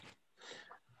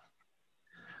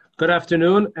Good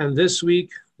afternoon, and this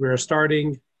week we are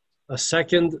starting a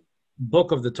second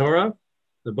book of the Torah,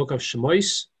 the book of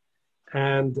Shemos,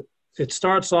 and it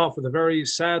starts off with a very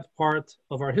sad part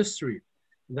of our history,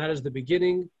 and that is the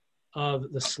beginning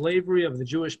of the slavery of the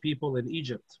Jewish people in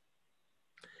Egypt.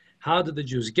 How did the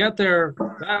Jews get there?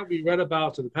 That we read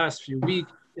about in the past few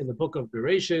weeks in the book of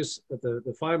Bereshis,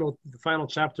 the final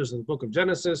chapters of the book of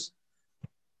Genesis.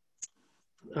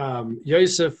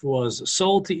 Yosef was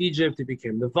sold to Egypt. He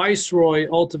became the viceroy.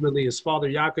 Ultimately, his father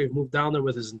Yaakov moved down there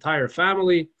with his entire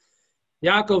family.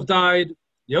 Yaakov died.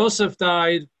 Yosef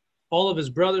died. All of his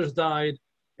brothers died.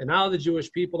 And now the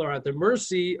Jewish people are at the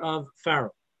mercy of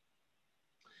Pharaoh.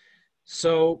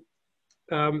 So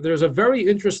there's a very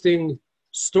interesting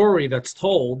story that's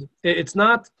told. It's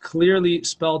not clearly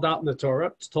spelled out in the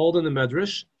Torah. It's told in the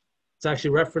Medrash. It's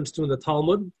actually referenced to in the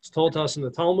Talmud. It's told to us in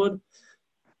the Talmud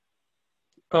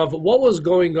of what was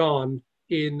going on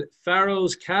in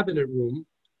Pharaoh's cabinet room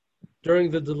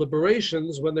during the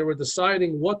deliberations when they were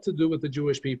deciding what to do with the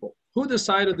Jewish people. Who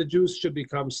decided the Jews should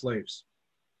become slaves?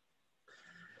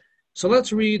 So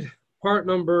let's read part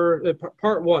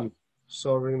one.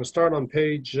 So we're going to start on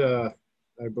page, I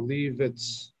believe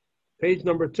it's page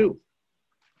number 2.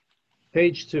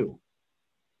 Page 2.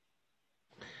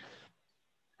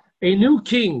 A new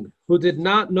king who did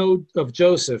not know of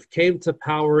Joseph came to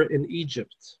power in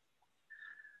Egypt.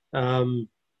 In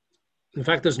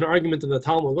fact, there's an argument in the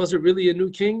Talmud. Was it really a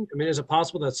new king? I mean, is it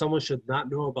possible that someone should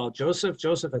not know about Joseph?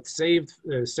 Joseph had saved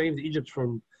Egypt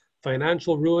from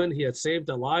financial ruin. He had saved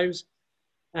their lives.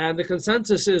 And the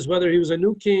consensus is whether he was a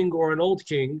new king or an old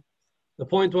king, the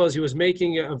point was he was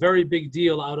making a very big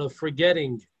deal out of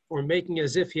forgetting or making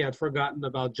as if he had forgotten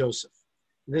about Joseph.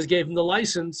 And this gave him the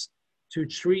license to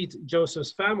treat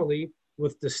Joseph's family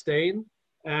with disdain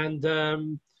and,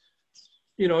 in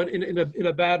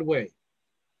a bad way.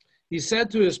 He said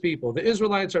to his people, the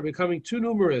Israelites are becoming too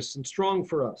numerous and strong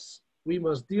for us. We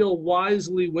must deal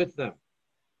wisely with them.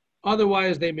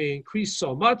 Otherwise, they may increase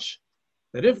so much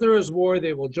that if there is war,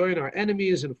 they will join our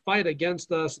enemies and fight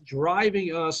against us,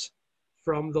 driving us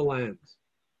from the land.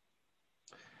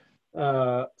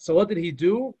 So what did he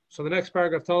do? So the next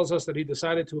paragraph tells us that he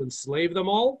decided to enslave them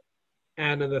all.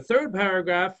 And in the third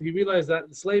paragraph, he realized that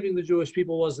enslaving the Jewish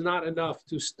people was not enough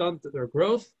to stunt their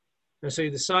growth. And so he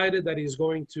decided that he's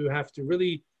going to have to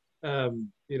really, nip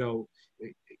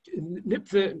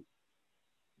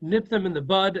them in the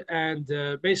bud and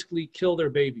basically kill their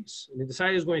babies. And he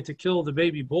decided he was going to kill the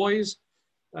baby boys.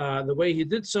 The way he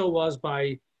did so was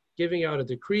by giving out a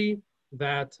decree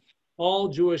that all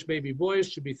Jewish baby boys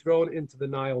should be thrown into the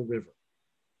Nile River.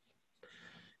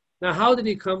 Now, how did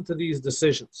he come to these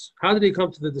decisions? How did he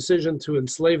come to the decision to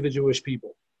enslave the Jewish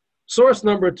people? Source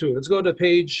number 2. Let's go to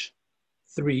page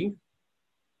 3.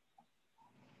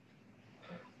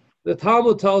 The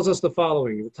Talmud tells us the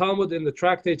following. The Talmud in the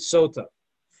tractate Sota.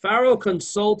 Pharaoh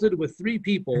consulted with 3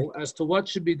 people as to what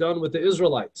should be done with the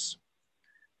Israelites.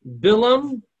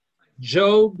 Bilam,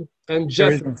 Job, and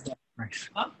Jethro.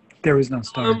 There is no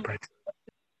starting price.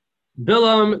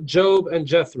 Bilam, Job, and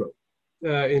Jethro.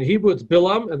 In Hebrew, it's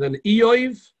Bilam, and then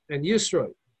Eoiv and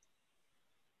Yisro.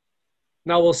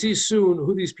 Now we'll see soon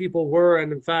who these people were,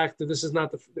 and in fact, this is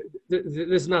not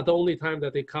the only time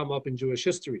that they come up in Jewish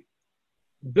history.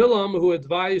 Bilam, who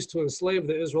advised to enslave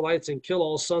the Israelites and kill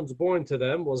all sons born to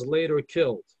them, was later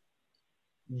killed.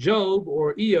 Job,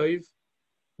 or Eoiv,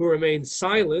 who remained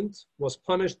silent, was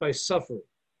punished by suffering.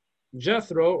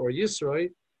 Jethro, or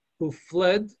Yisro, who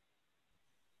fled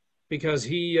because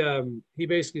he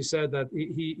basically said that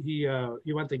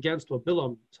he went against what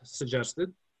Bilam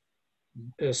suggested.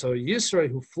 So Yisro,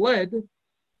 who fled,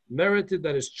 merited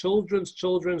that his children's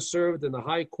children served in the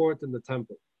high court in the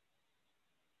temple.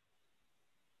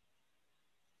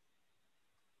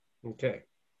 Okay.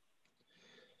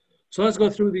 So let's go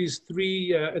through these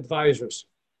 3 advisors.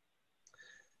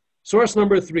 Source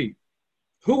number 3.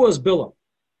 Who was Bilam?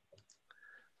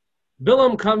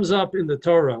 Bilam comes up in the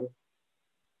Torah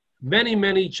many,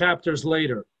 many chapters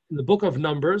later in the book of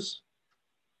Numbers.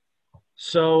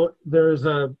 So there's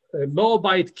a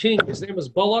Moabite king. His name was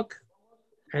Balak,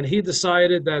 and he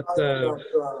decided that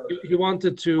he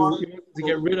wanted to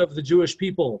get rid of the Jewish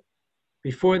people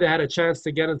before they had a chance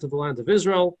to get into the land of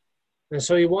Israel. And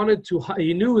so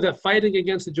he knew that fighting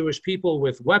against the Jewish people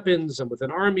with weapons and with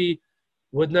an army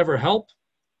would never help.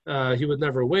 He would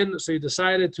never win. So he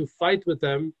decided to fight with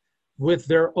them with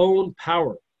their own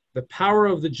power. The power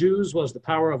of the Jews was the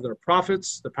power of their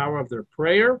prophets, the power of their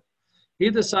prayer. He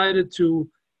decided to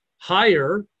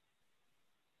hire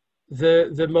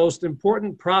the most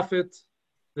important prophet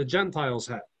the Gentiles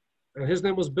had. And his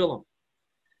name was Bilam.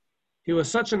 He was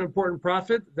such an important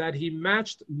prophet that he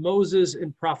matched Moses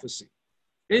in prophecy.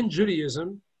 In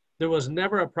Judaism, there was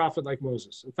never a prophet like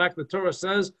Moses. In fact, the Torah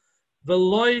says,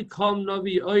 "V'loi kam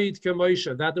navi oid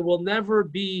k'Moshe," that there will never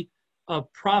be a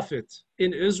prophet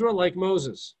in Israel like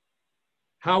Moses.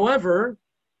 However,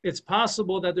 it's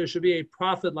possible that there should be a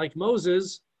prophet like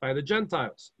Moses by the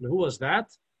Gentiles. And who was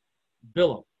that?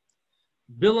 Bilam.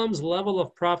 Bilam's level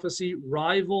of prophecy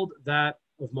rivaled that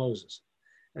of Moses.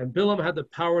 And Bilam had the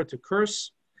power to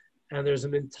curse. And there's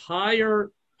an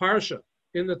entire parsha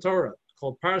in the Torah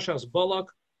called Parshas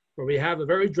Balak, where we have a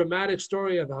very dramatic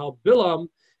story of how Bilam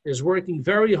is working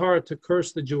very hard to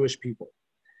curse the Jewish people.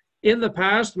 In the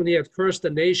past, when he had cursed a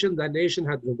nation, that nation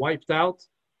had been wiped out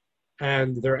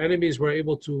and their enemies were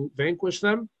able to vanquish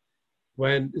them.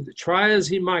 When, try as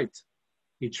he might,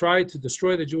 he tried to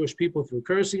destroy the Jewish people through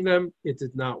cursing them. It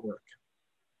did not work.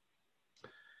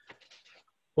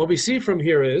 What we see from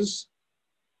here is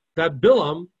that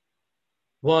Bilam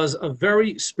was a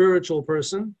very spiritual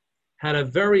person, had a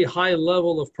very high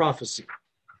level of prophecy.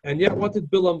 And yet, what did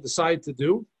Bilam decide to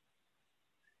do?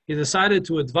 He decided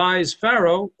to advise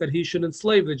Pharaoh that he should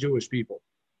enslave the Jewish people,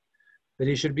 that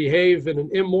he should behave in an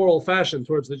immoral fashion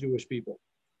towards the Jewish people.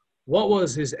 What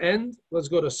was his end? Let's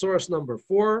go to source number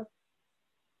 4.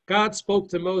 God spoke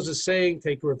to Moses saying,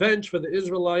 take revenge for the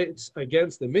Israelites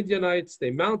against the Midianites.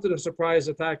 They mounted a surprise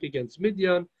attack against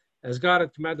Midian, as God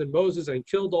had commanded Moses, and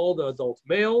killed all the adult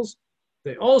males.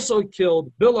 They also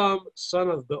killed Bilam, son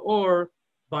of Beor,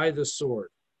 by the sword.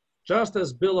 Just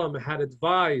as Bilam had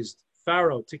advised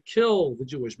Pharaoh to kill the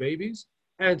Jewish babies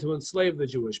and to enslave the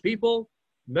Jewish people,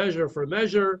 measure for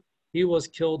measure, he was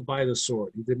killed by the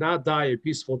sword. He did not die a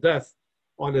peaceful death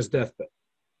on his deathbed.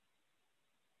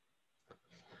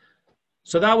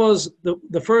 So that was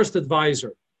the first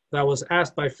advisor that was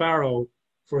asked by Pharaoh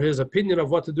for his opinion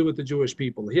of what to do with the Jewish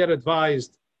people. He had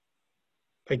advised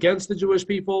against the Jewish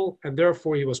people, and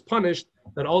therefore he was punished,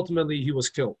 that ultimately he was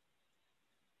killed.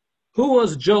 Who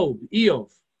was Job,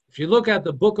 Eov? If you look at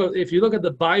the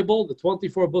Bible, the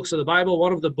 24 books of the Bible,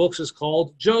 one of the books is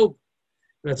called Job.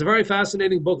 And it's a very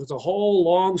fascinating book. It's a whole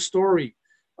long story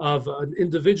of an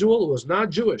individual who was not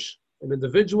Jewish, an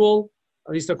individual,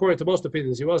 at least according to most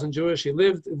opinions, he wasn't Jewish. He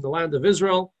lived in the land of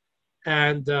Israel,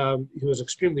 and he was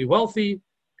extremely wealthy.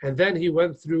 And then he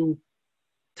went through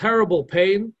terrible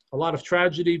pain. A lot of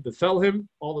tragedy befell him.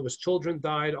 All of his children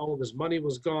died. All of his money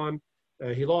was gone.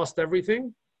 He lost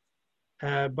everything.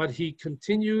 But he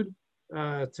continued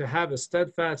to have a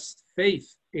steadfast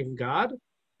faith in God.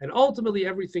 And ultimately,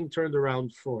 everything turned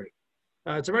around for him.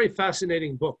 It's a very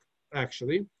fascinating book,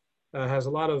 actually. Has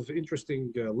a lot of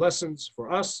interesting lessons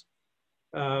for us.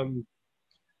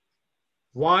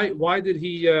 Why did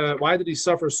he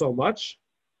suffer so much?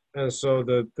 And so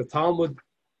the Talmud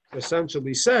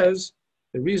essentially says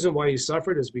the reason why he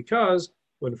suffered is because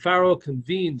when Pharaoh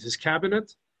convened his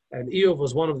cabinet and Eov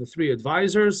was one of the 3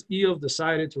 advisors, Eov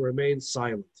decided to remain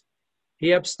silent.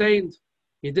 He abstained.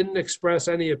 He didn't express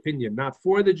any opinion, not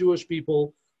for the Jewish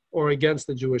people or against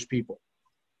the Jewish people.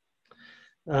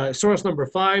 Source number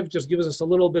 5 just gives us a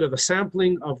little bit of a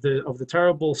sampling of the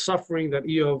terrible suffering that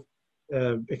Eov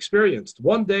experienced.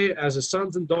 One day, as his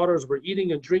sons and daughters were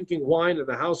eating and drinking wine in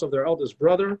the house of their eldest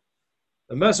brother,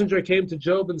 the messenger came to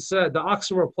Job and said, the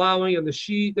oxen were plowing and the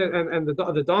sheep and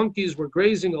the donkeys were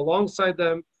grazing alongside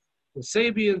them. The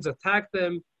Sabians attacked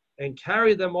them and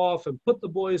carried them off and put the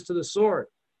boys to the sword.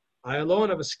 I alone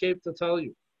have escaped to tell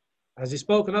you. As he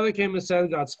spoke, another came and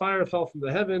said, God's fire fell from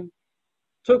the heaven,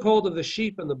 took hold of the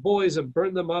sheep and the boys and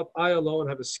burned them up. I alone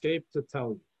have escaped to tell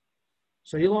you.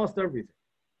 So he lost everything.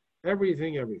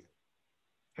 Everything.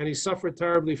 And he suffered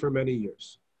terribly for many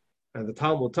years. And the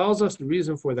Talmud tells us the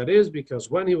reason for that is because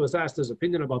when he was asked his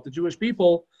opinion about the Jewish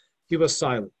people, he was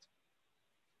silent.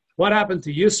 What happened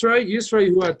to Yisro? Yisro,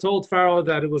 who had told Pharaoh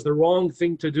that it was the wrong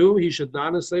thing to do, he should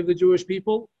not enslave the Jewish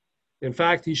people. In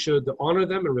fact, he should honor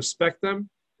them and respect them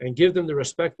and give them the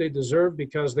respect they deserve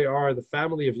because they are the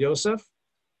family of Yosef.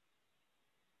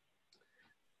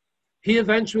 He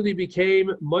eventually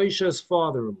became Moshe's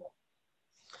father-in-law.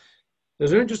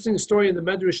 There's an interesting story in the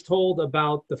Medrash told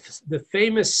about the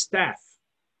famous staff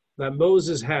that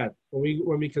Moses had.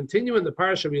 When we continue in the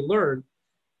parasha, we learn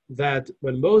that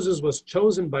when Moses was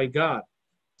chosen by God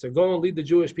to go and lead the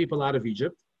Jewish people out of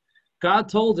Egypt, God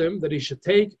told him that he should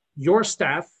take your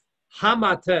staff,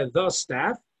 Hamateh, the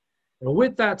staff, and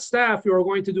with that staff, you are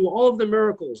going to do all of the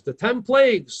miracles, the 10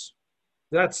 plagues.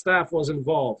 That staff was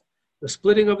involved. The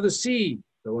splitting of the sea,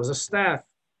 there was a staff.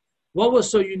 What was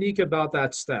so unique about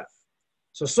that staff?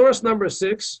 So source number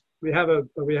 6, we have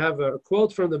a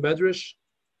quote from the Medrash,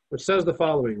 which says the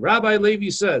following. Rabbi Levi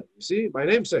said, you see, my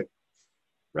namesake,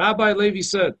 Rabbi Levi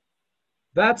said,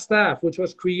 that staff, which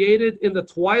was created in the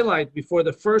twilight before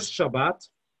the first Shabbat,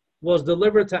 was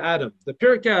delivered to Adam. The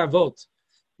Pirkei Avot,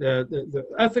 the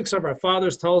ethics of our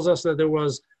fathers, tells us that there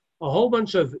was a whole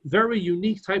bunch of very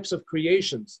unique types of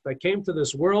creations that came to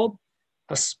this world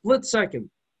a split second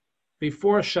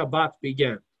before Shabbat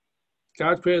began.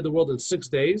 God created the world in 6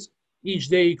 days. Each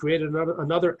day he created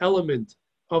another element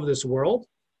of this world.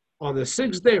 On the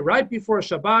 6th day, right before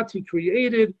Shabbat, he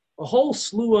created a whole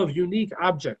slew of unique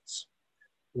objects.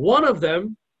 One of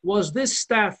them was this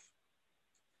staff.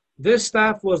 This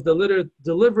staff was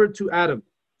delivered to Adam.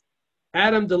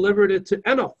 Adam delivered it to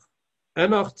Enoch.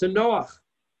 Enoch to Noach.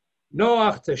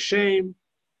 Noach to Shem.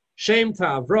 Shem to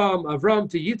Avram. Avram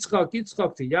to Yitzchak.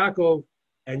 Yitzchak to Yaakov.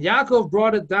 And Yaakov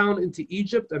brought it down into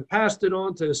Egypt and passed it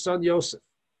on to his son Yosef.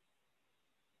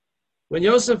 When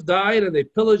Yosef died and they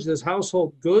pillaged his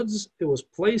household goods, it was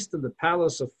placed in the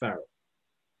palace of Pharaoh.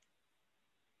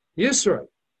 Yisro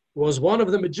was one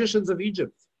of the magicians of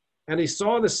Egypt, and he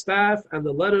saw the staff and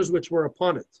the letters which were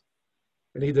upon it,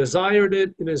 and he desired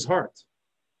it in his heart.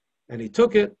 And he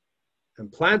took it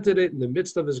and planted it in the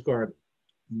midst of his garden.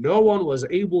 No one was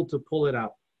able to pull it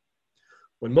out.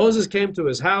 When Moses came to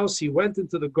his house, he went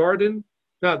into the garden.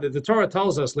 Now, the Torah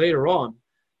tells us later on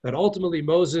that ultimately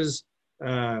Moses,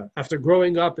 after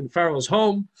growing up in Pharaoh's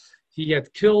home, he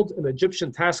had killed an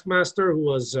Egyptian taskmaster who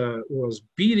was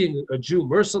beating a Jew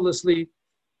mercilessly.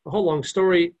 A whole long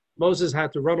story. Moses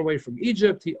had to run away from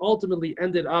Egypt. He ultimately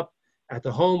ended up at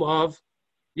the home of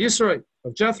Yisro,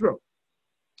 of Jethro.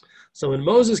 So when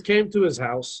Moses came to his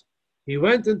house, he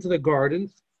went into the garden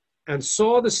and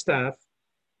saw the staff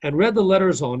and read the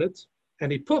letters on it,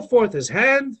 and he put forth his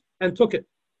hand and took it.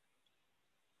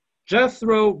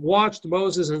 Jethro watched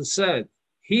Moses and said,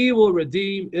 he will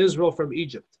redeem Israel from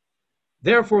Egypt.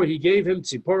 Therefore, he gave him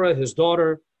Tzipporah, his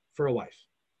daughter, for a wife.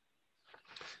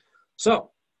 So,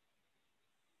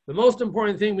 the most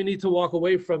important thing we need to walk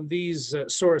away from these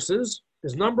sources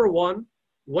is, number one,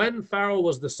 when Pharaoh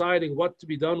was deciding what should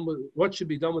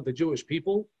be done with the Jewish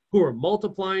people, who were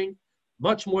multiplying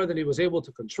much more than he was able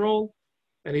to control,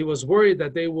 and he was worried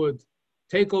that they would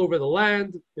take over the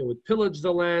land, they would pillage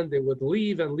the land, they would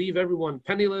leave everyone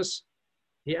penniless.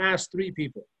 He asked three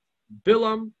people: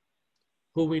 Bilam,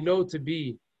 who we know to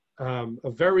be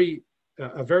a very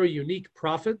unique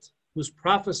prophet, whose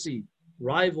prophecy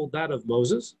rivaled that of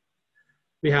Moses.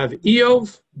 We have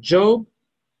Eov, Job,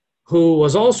 who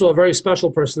was also a very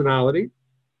special personality,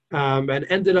 and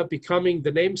ended up becoming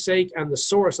the namesake and the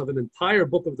source of an entire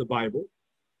book of the Bible.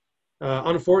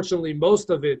 Unfortunately, most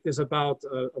of it is about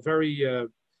a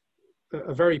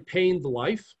very pained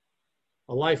life,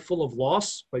 a life full of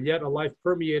loss, but yet a life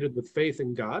permeated with faith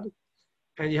in God.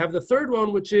 And you have the third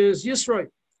one, which is Yisro,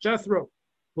 Jethro,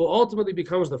 who ultimately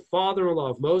becomes the father-in-law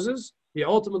of Moses. He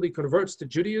ultimately converts to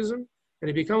Judaism, and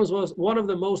he becomes one of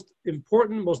the most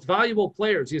important, most valuable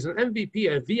players. He's an MVP,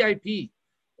 a VIP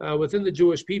within the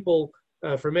Jewish people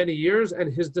for many years,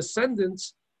 and his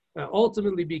descendants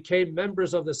ultimately became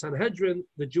members of the Sanhedrin,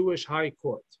 the Jewish high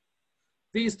court.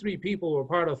 These three people were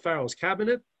part of Pharaoh's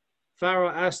cabinet. Pharaoh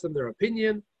asked them their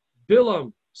opinion.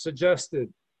 Bilam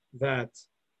suggested that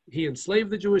he enslaved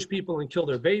the Jewish people and killed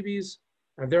their babies,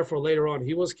 and therefore later on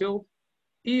he was killed.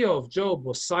 Eov, Job,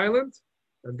 was silent,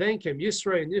 and then came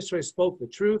Yisro, and Yisro spoke the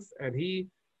truth, and he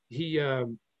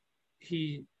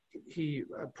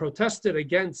protested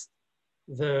against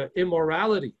the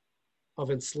immorality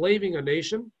of enslaving a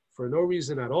nation for no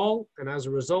reason at all, and as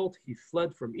a result, he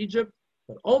fled from Egypt.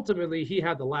 But ultimately, he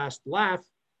had the last laugh,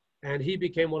 and he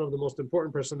became one of the most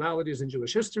important personalities in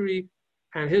Jewish history,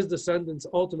 and his descendants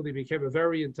ultimately became a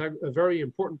very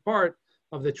important part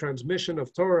of the transmission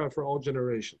of Torah for all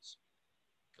generations.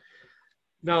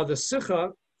 Now, the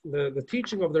Sikha, the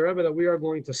teaching of the Rebbe that we are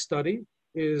going to study,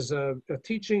 is a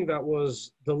teaching that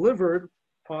was delivered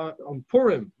on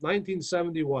Purim,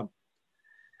 1971.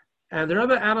 And the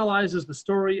Rebbe analyzes the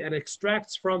story and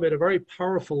extracts from it a very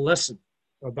powerful lesson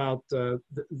about the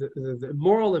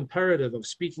moral imperative of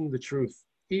speaking the truth,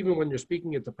 even when you're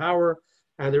speaking it to power,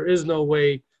 and there is no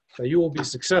way that you will be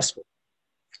successful.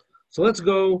 So let's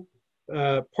go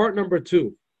part number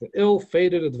 2, the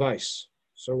ill-fated advice.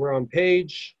 So we're on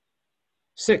page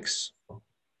 6.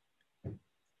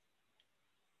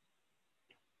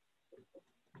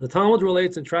 The Talmud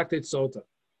relates in Tractate Sota.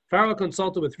 Pharaoh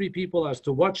consulted with 3 people as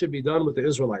to what should be done with the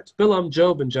Israelites: Bilam,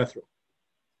 Job, and Jethro.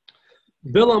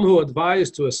 Bilam, who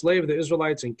advised to enslave the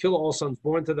Israelites and kill all sons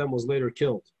born to them, was later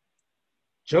killed.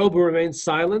 Job, who remained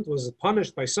silent, was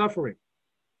punished by suffering.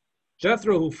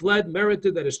 Jethro, who fled,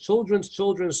 merited that his children's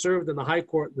children served in the high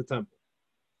court in the temple.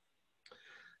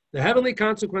 The heavenly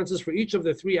consequences for each of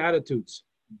the 3 attitudes,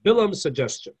 Bilam's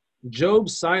suggestion,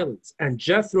 Job's silence, and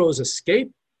Jethro's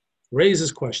escape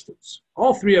raises questions.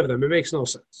 All three of them, it makes no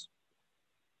sense.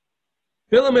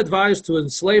 Bilam advised to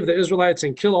enslave the Israelites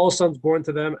and kill all sons born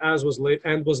to them,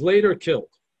 was later killed.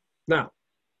 Now,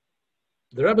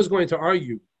 the Rebbe is going to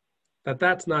argue that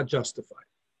that's not justified.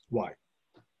 Why?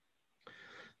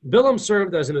 Bilam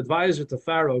served as an advisor to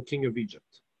Pharaoh, king of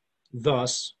Egypt.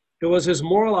 Thus, it was his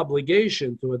moral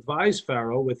obligation to advise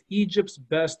Pharaoh with Egypt's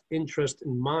best interest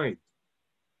in mind.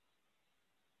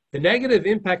 The negative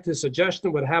impact his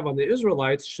suggestion would have on the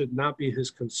Israelites should not be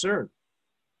his concern.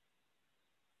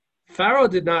 Pharaoh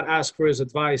did not ask for his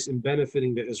advice in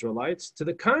benefiting the Israelites. To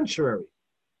the contrary,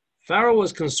 Pharaoh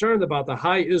was concerned about the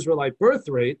high Israelite birth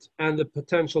rate and the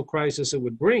potential crisis it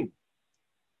would bring.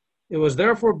 It was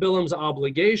therefore Bilam's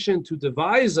obligation to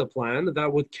devise a plan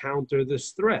that would counter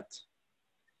this threat.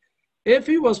 If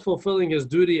he was fulfilling his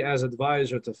duty as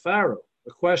advisor to Pharaoh,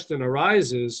 the question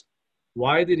arises,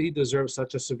 why did he deserve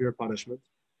such a severe punishment?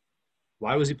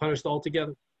 Why was he punished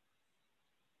altogether?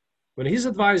 When he's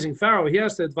advising Pharaoh, he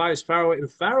has to advise Pharaoh in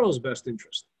Pharaoh's best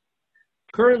interest.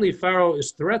 Currently, Pharaoh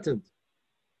is threatened,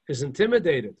 is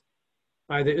intimidated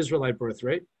by the Israelite birth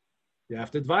rate. You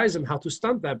have to advise him how to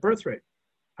stunt that birth rate,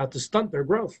 how to stunt their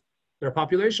growth, their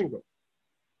population growth.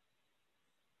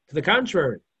 To the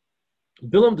contrary,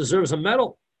 Bilam deserves a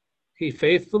medal. He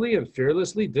faithfully and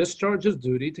fearlessly discharged his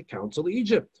duty to counsel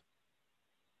Egypt.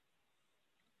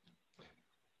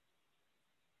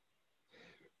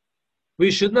 We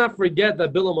should not forget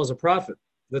that Bilam was a prophet.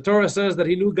 The Torah says that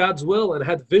he knew God's will and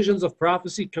had visions of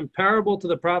prophecy comparable to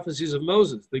the prophecies of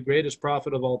Moses, the greatest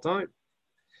prophet of all time.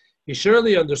 He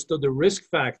surely understood the risk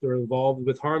factor involved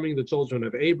with harming the children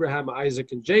of Abraham,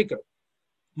 Isaac, and Jacob.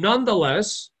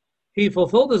 Nonetheless, he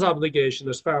fulfilled his obligation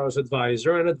as Pharaoh's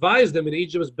advisor and advised him in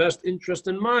Egypt's best interest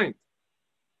in mind.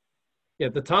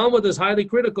 Yet the Talmud is highly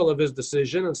critical of his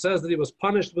decision and says that he was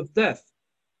punished with death.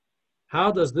 How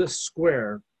does this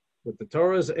square with the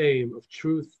Torah's aim of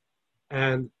truth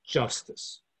and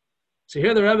justice? So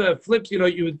here the Rebbe flips,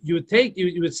 you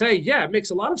would say, yeah, it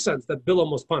makes a lot of sense that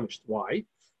Bilam was punished. Why?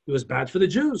 It was bad for the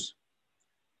Jews.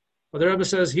 But the Rebbe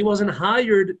says he wasn't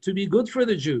hired to be good for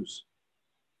the Jews.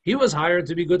 He was hired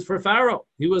to be good for Pharaoh.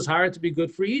 He was hired to be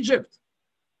good for Egypt.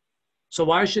 So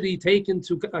why should he take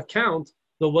into account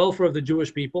the welfare of the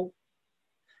Jewish people?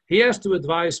 He has to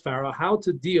advise Pharaoh how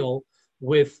to deal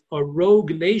with a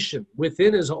rogue nation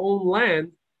within his own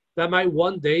land that might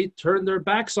one day turn their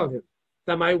backs on him,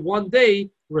 that might one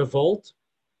day revolt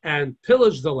and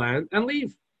pillage the land and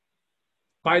leave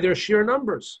by their sheer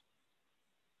numbers.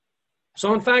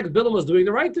 So in fact, Bilam was doing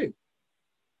the right thing.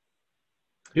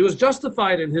 He was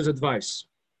justified in his advice.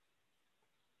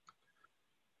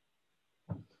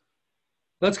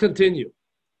 Let's continue.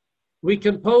 We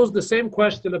can pose the same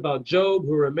question about Job,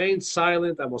 who remained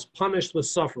silent and was punished with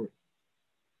suffering.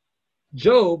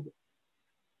 Job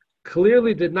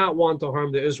clearly did not want to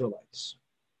harm the Israelites.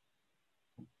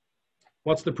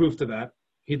 What's the proof to that?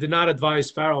 He did not advise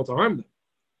Pharaoh to harm them.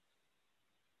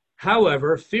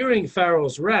 However, fearing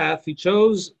Pharaoh's wrath, he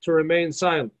chose to remain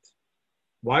silent.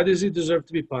 Why does he deserve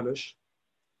to be punished?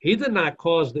 He did not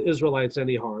cause the Israelites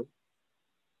any harm.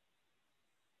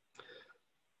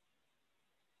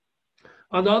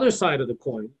 On the other side of the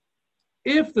coin,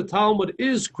 if the Talmud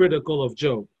is critical of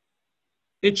Job,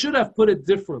 it should have put it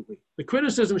differently. The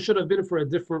criticism should have been for a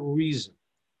different reason.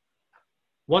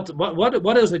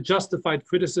 What is a justified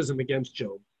criticism against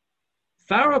Job?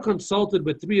 Pharaoh consulted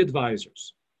with 3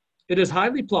 advisors. It is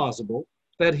highly plausible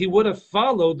that he would have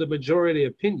followed the majority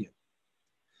opinion.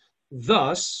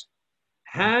 Thus,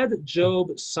 had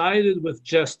Job sided with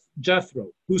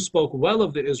Jethro, who spoke well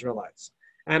of the Israelites,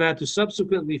 and had to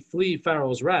subsequently flee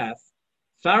Pharaoh's wrath,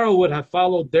 Pharaoh would have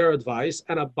followed their advice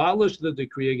and abolished the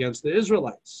decree against the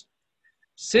Israelites.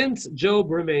 Since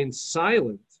Job remained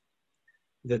silent,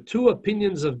 the 2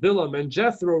 opinions of Bilam and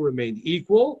Jethro remained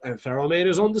equal, and Pharaoh made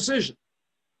his own decision.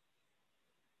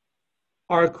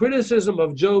 Our criticism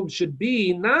of Job should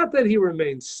be not that he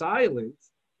remained silent,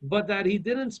 but that he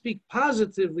didn't speak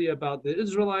positively about the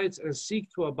Israelites and seek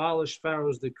to abolish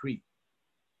Pharaoh's decree.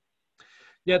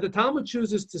 Yet the Talmud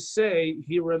chooses to say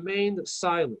he remained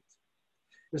silent.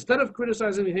 Instead of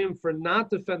criticizing him for not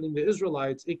defending the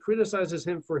Israelites, it criticizes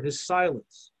him for his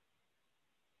silence.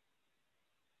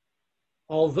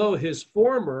 Although his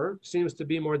former seems to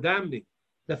be more damning.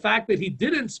 The fact that he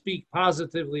didn't speak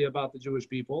positively about the Jewish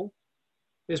people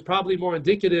is probably more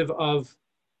indicative of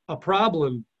a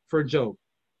problem for Job.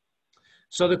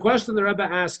 So the question the Rebbe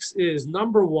asks is,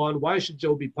 number 1, why should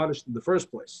Job be punished in the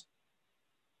first place?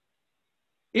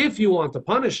 If you want to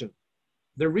punish him,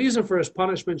 the reason for his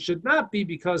punishment should not be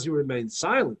because he remained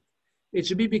silent. It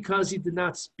should be because he did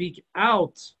not speak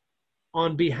out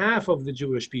on behalf of the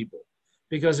Jewish people.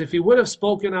 Because if he would have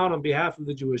spoken out on behalf of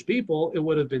the Jewish people, it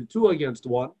would have been 2 against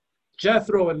 1.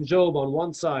 Jethro and Job on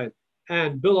one side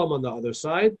and Bilam on the other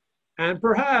side. And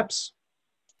perhaps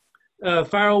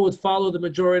Pharaoh would follow the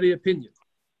majority opinion.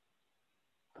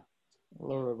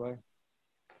 Hello, Rabbi.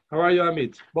 How are you,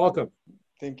 Amit? Welcome.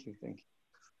 Thank you.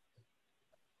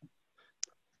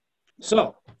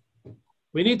 So,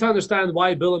 we need to understand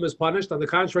why Bilam is punished. On the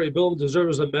contrary, Bilam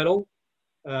deserves a medal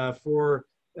for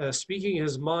speaking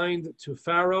his mind to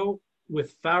Pharaoh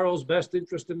with Pharaoh's best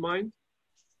interest in mind.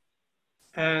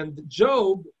 And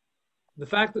Job, the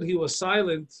fact that he was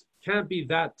silent can't be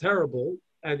that terrible.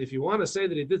 And if you want to say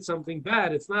that he did something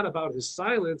bad, it's not about his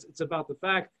silence. It's about the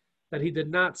fact that he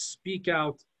did not speak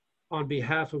out on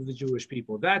behalf of the Jewish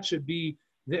people. That should be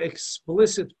the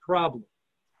explicit problem.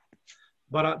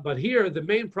 But here, the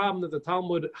main problem that the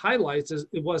Talmud highlights is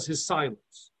it was his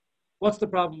silence. What's the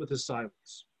problem with his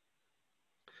silence?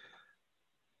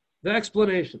 The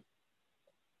explanation.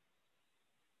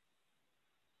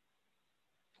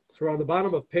 So we're on the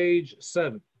bottom of page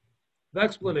 7. The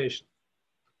explanation.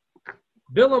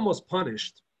 Bilam was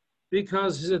punished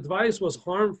because his advice was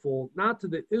harmful not to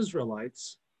the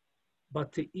Israelites,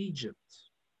 but to Egypt.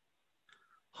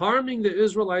 Harming the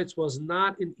Israelites was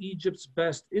not in Egypt's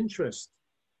best interest,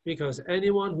 because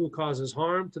anyone who causes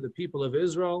harm to the people of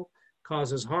Israel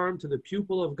causes harm to the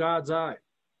pupil of God's eye.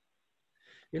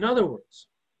 In other words,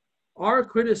 our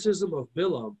criticism of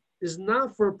Bilam is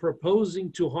not for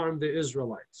proposing to harm the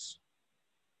Israelites.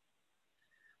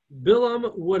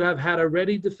 Bilam would have had a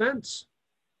ready defense.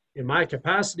 In my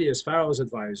capacity as Pharaoh's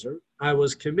advisor, I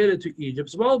was committed to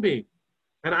Egypt's well-being,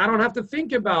 and I don't have to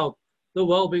think about the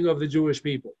well-being of the Jewish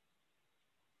people.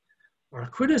 Our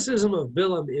criticism of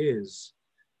Bilam is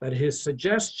that his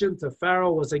suggestion to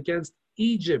Pharaoh was against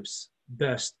Egypt's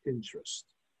best interest.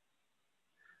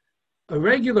 A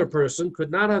regular person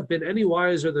could not have been any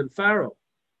wiser than Pharaoh,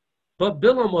 but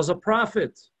Bilam was a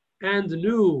prophet and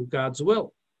knew God's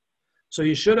will. So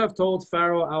he should have told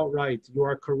Pharaoh outright, you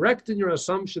are correct in your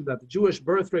assumption that the Jewish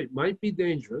birth rate might be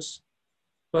dangerous,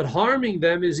 but harming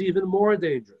them is even more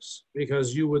dangerous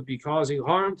because you would be causing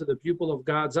harm to the pupil of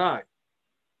God's eye.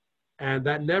 And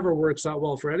that never works out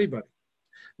well for anybody.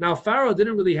 Now, Pharaoh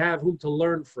didn't really have whom to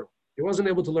learn from. He wasn't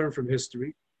able to learn from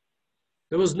history.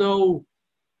 There was no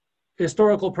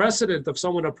historical precedent of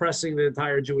someone oppressing the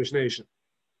entire Jewish nation.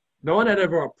 No one had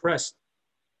ever oppressed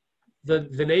the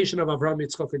nation of Avraham,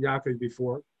 Yitzchak, and Yaakov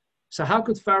before. So how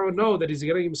could Pharaoh know that he's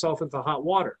getting himself into hot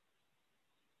water?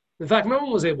 In fact, no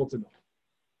one was able to know.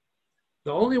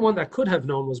 The only one that could have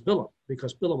known was Bilam,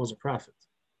 because Bilam was a prophet.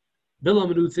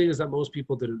 Bilam knew things that most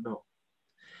people didn't know.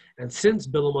 And since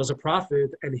Bilam was a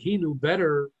prophet and he knew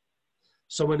better,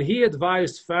 so when he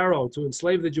advised Pharaoh to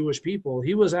enslave the Jewish people,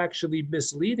 he was actually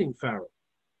misleading Pharaoh.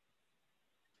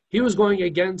 He was going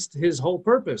against his whole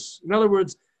purpose. In other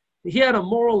words, he had a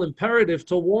moral imperative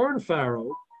to warn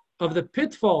Pharaoh of the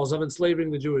pitfalls of enslaving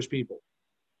the Jewish people.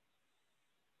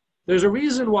 There's a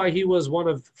reason why he was one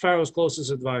of Pharaoh's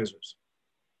closest advisors.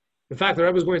 In fact, the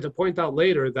Rebbe is going to point out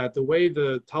later that the way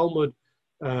the Talmud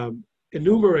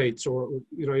enumerates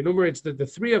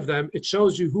the three of them, it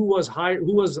shows you who was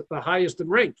the highest in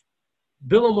rank.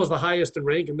 Bilam was the highest in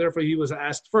rank, and therefore he was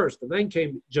asked first. And then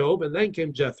came Job, and then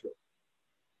came Jethro.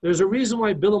 There's a reason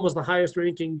why Bilam was the highest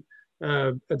ranking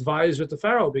advisor to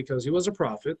Pharaoh, because he was a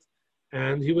prophet,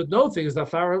 and he would know things that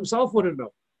Pharaoh himself wouldn't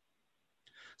know.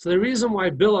 So the reason why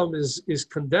Bilam is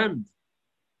condemned,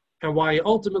 and why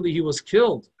ultimately he was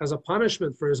killed as a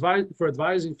punishment for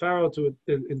advising Pharaoh to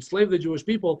enslave the Jewish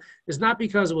people, is not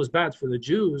because it was bad for the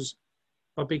Jews,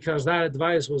 but because that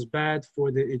advice was bad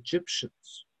for the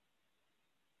Egyptians.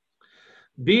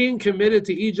 Being committed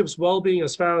to Egypt's well-being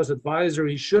as Pharaoh's advisor,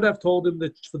 he should have told him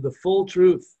the full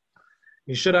truth.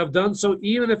 He should have done so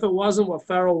even if it wasn't what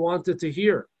Pharaoh wanted to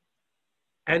hear.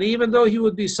 And even though he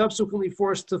would be subsequently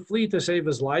forced to flee to save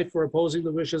his life for opposing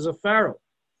the wishes of Pharaoh.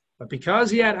 But because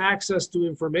he had access to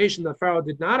information that Pharaoh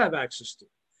did not have access to,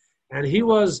 and he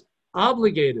was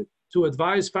obligated to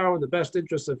advise Pharaoh in the best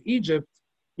interest of Egypt,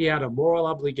 he had a moral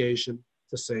obligation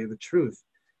to say the truth.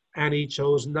 And he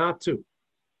chose not to.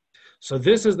 So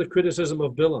this is the criticism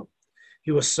of Bilam.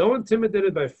 He was so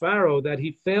intimidated by Pharaoh that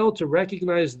he failed to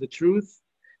recognize the truth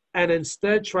and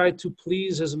instead tried to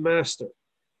please his master,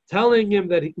 telling him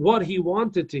that what he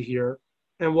wanted to hear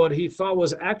and what he thought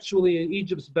was actually in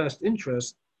Egypt's best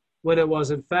interest, when it was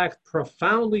in fact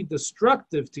profoundly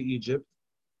destructive to Egypt,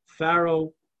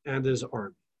 Pharaoh, and his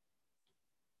army.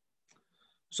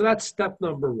 So that's step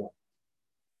number one.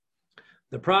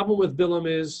 The problem with Bilam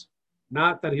is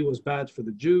not that he was bad for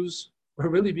the Jews, but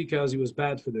really because he was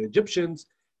bad for the Egyptians,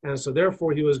 and so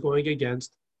therefore he was going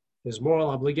against his moral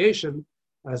obligation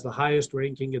as the highest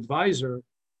ranking advisor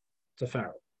to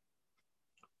Pharaoh.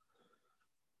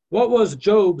 What was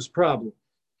Job's problem?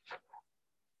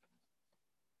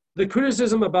 The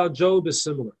criticism about Job is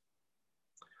similar.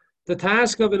 The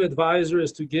task of an advisor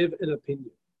is to give an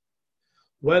opinion,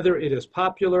 whether it is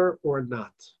popular or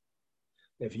not.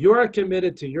 If you are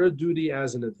committed to your duty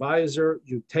as an advisor,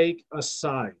 you take a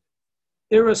side,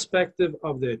 irrespective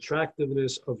of the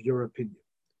attractiveness of your opinion.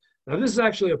 Now, this is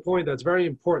actually a point that's very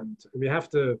important, and you have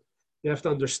to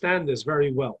understand this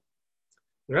very well.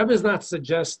 The Rebbe is not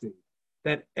suggesting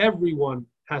that everyone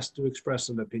has to express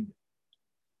an opinion.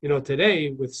 You know,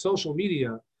 today with social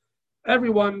media,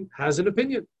 everyone has an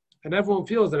opinion, and everyone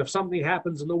feels that if something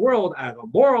happens in the world, I have a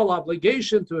moral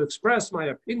obligation to express my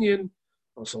opinion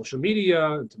on social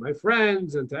media and to my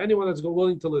friends and to anyone that's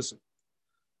willing to listen.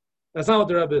 That's not what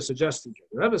the Rebbe is suggesting here.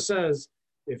 The Rebbe says,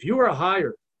 if you are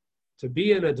hired to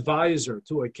be an advisor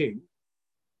to a king,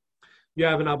 you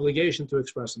have an obligation to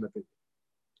express an opinion.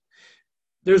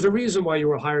 There's a reason why you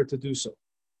were hired to do so.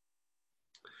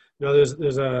 You know,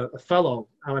 there's a fellow,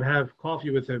 I would have coffee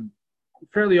with him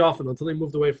fairly often until he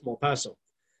moved away from El Paso.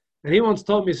 And he once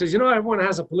told me, he says, you know, everyone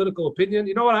has a political opinion.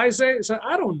 You know what I say? I said,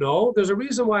 I don't know. There's a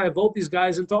reason why I vote these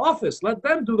guys into office. Let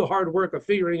them do the hard work of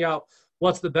figuring out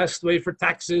what's the best way for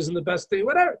taxes and the best thing,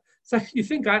 whatever. It's like, you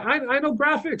think I know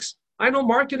graphics. I know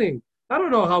marketing. I don't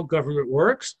know how government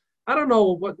works. I don't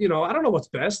know what, you know, I don't know what's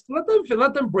best. Let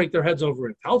them break their heads over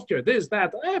it. Healthcare, this,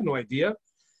 that. I have no idea.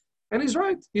 And he's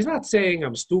right. He's not saying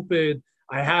I'm stupid.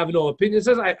 I have no opinion. He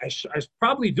says I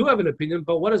probably do have an opinion,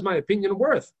 but what is my opinion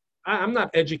worth? I'm not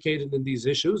educated in these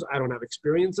issues. I don't have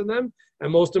experience in them.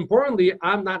 And most importantly,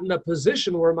 I'm not in a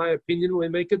position where my opinion will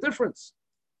make a difference.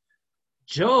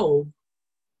 Job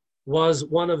was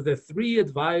one of the 3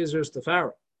 advisors to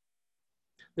Pharaoh.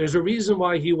 There's a reason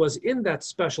why he was in that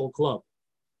special club.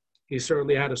 He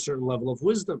certainly had a certain level of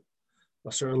wisdom,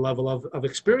 a certain level of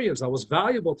experience that was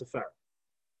valuable to Pharaoh.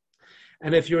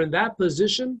 And if you're in that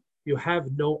position, you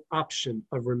have no option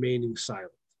of remaining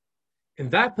silent. In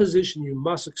that position, you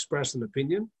must express an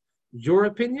opinion, your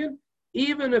opinion,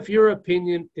 even if your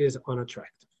opinion is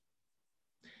unattractive,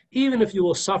 even if you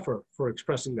will suffer for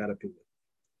expressing that opinion.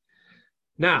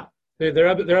 Now, the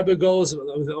Rebbe goes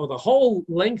the whole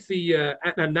lengthy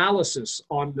analysis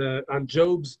on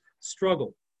Job's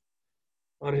struggle,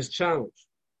 on his challenge.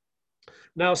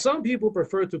 Now, some people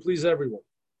prefer to please everyone,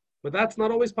 but that's not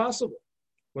always possible.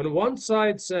 When one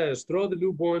side says, throw the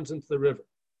newborns into the river,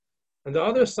 and the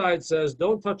other side says,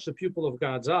 don't touch the pupil of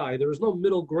God's eye, there is no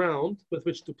middle ground with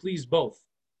which to please both.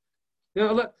 You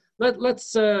know,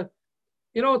 let's you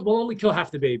know what, we'll only kill half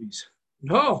the babies.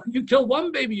 No, you kill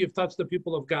one baby, you've touched the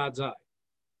pupil of God's eye.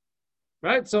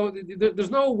 Right? So there's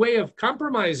no way of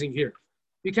compromising here.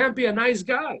 You can't be a nice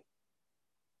guy.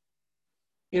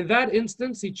 In that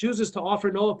instance, he chooses to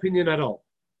offer no opinion at all.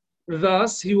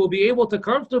 Thus, he will be able to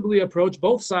comfortably approach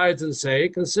both sides and say,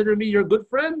 consider me your good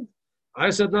friend. I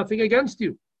said nothing against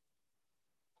you.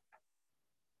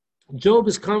 Job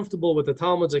is comfortable with the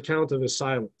Talmud's account of his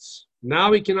silence.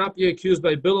 Now he cannot be accused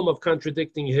by Bilam of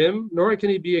contradicting him, nor can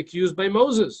he be accused by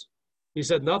Moses. He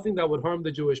said nothing that would harm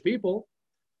the Jewish people.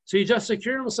 So he just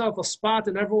secured himself a spot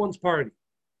in everyone's party.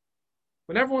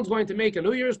 When everyone's going to make a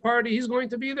New Year's party, he's going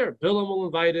to be there. Bilam will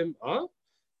invite him.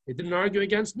 He didn't argue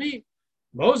against me.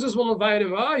 Moses will invite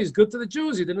him. He's good to the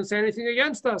Jews. He didn't say anything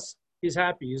against us. He's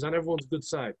happy. He's on everyone's good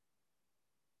side.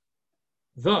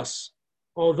 Thus,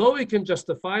 although we can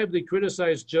justifiably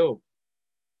criticize Job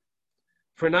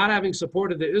for not having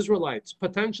supported the Israelites,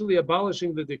 potentially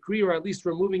abolishing the decree or at least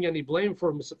removing any blame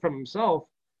from himself,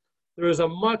 there is a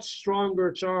much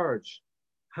stronger charge.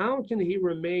 How can he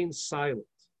remain silent?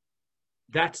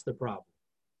 That's the problem.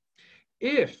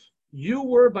 If you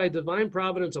were by divine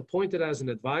providence appointed as an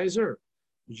advisor,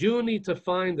 you need to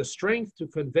find the strength to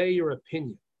convey your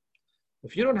opinion.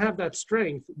 If you don't have that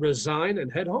strength, resign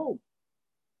and head home.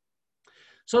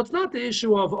 So it's not the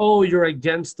issue of, oh, you're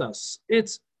against us.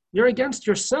 It's you're against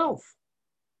yourself.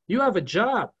 You have a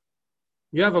job.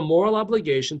 You have a moral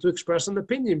obligation to express an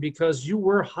opinion because you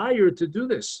were hired to do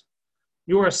this.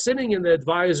 You are sitting in the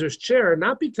advisor's chair,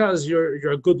 not because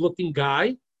you're a good-looking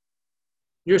guy.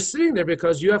 You're sitting there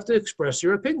because you have to express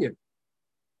your opinion.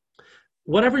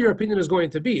 Whatever your opinion is going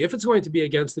to be, if it's going to be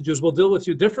against the Jews, we'll deal with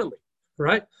you differently,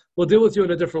 right? We'll deal with you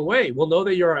in a different way. We'll know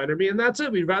that you're our enemy, and that's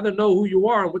it. We'd rather know who you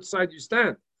are and which side you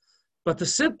stand. But to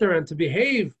sit there and to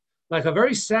behave like a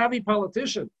very savvy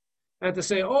politician and to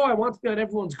say, oh, I want to be on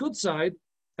everyone's good side,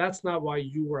 That's not why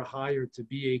you were hired to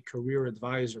be a career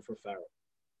advisor for Pharaoh.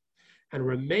 And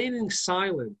remaining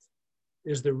silent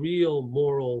is the real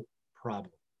moral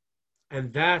problem.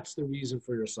 And that's the reason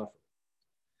for your suffering.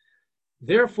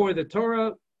 Therefore, the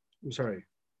Torah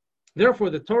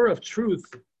of truth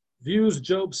views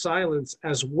Job's silence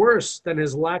as worse than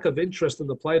his lack of interest in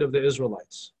the plight of the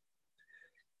Israelites.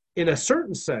 In a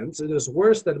certain sense, it is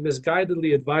worse than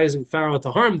misguidedly advising Pharaoh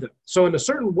to harm them. So in a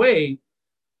certain way,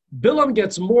 Bilam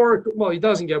gets more, well, he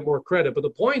doesn't get more credit, but the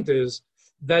point is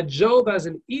that Job has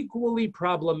an equally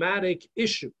problematic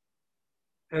issue,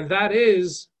 and that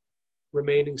is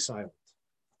remaining silent,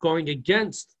 going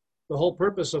against the whole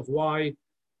purpose of why,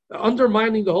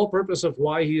 undermining the whole purpose of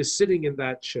why he is sitting in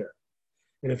that chair.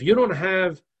 And if you don't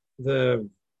have the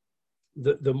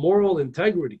moral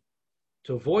integrity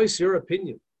to voice your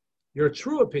opinion, your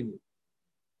true opinion,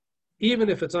 even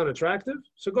if it's unattractive,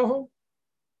 so go home.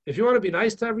 If you want to be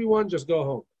nice to everyone, just go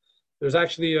home. There's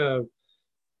actually a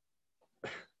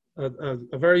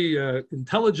very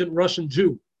intelligent Russian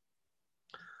Jew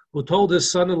who told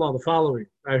his son-in-law the following.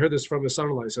 I heard this from his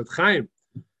son-in-law. He said, Chaim,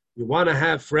 you want to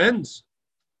have friends?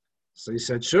 So he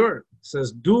said, sure. He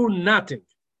says, do nothing.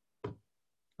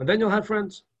 And then you'll have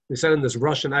friends. He said in this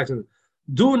Russian accent,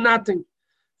 do nothing.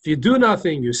 If you do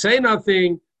nothing, you say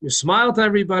nothing, you smile to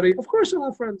everybody, of course you'll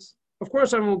have friends. Of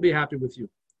course everyone will be happy with you.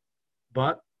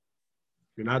 But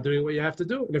you're not doing what you have to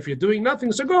do. And if you're doing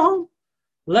nothing, so go home.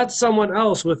 Let someone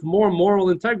else with more moral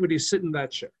integrity sit in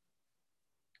that chair.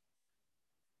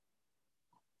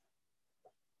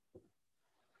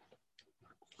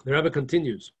 The Rebbe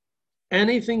continues,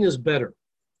 anything is better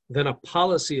than a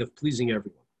policy of pleasing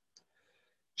everyone.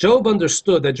 Job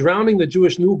understood that drowning the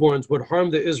Jewish newborns would harm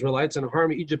the Israelites and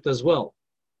harm Egypt as well.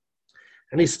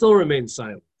 And he still remained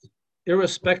silent,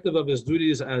 irrespective of his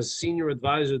duties as senior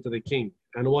advisor to the king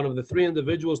and one of the three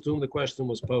individuals to whom the question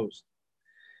was posed.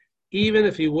 Even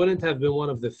if he wouldn't have been one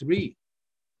of the three,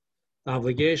 the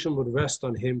obligation would rest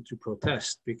on him to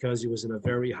protest because he was in a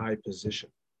very high position.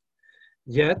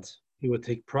 Yet, he would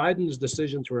take pride in his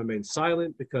decision to remain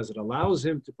silent because it allows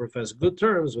him to profess good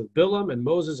terms with Bilam and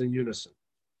Moses in unison.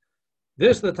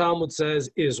 This, the Talmud says,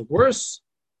 is worse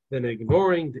than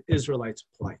ignoring the Israelites'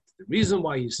 plight. The reason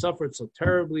why he suffered so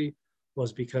terribly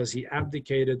was because he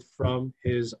abdicated from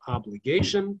his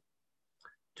obligation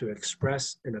to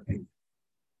express an opinion.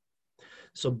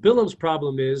 So Bilam's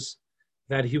problem is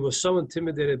that he was so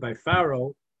intimidated by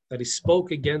Pharaoh that he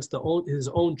spoke against his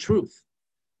own truth.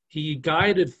 He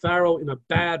guided Pharaoh in a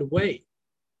bad way.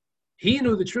 He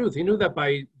knew the truth. He knew that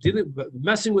by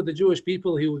messing with the Jewish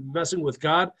people, he was messing with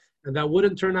God, and that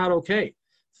wouldn't turn out okay.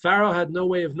 Pharaoh had no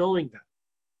way of knowing that.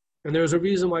 And there was a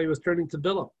reason why he was turning to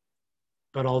Bilam.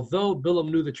 But although Bilam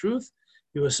knew the truth,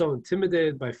 he was so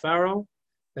intimidated by Pharaoh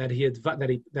that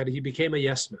he became a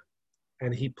yes man.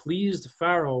 And he pleased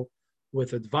Pharaoh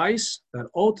with advice that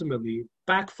ultimately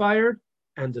backfired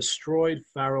and destroyed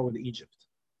Pharaoh in Egypt.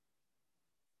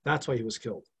 That's why he was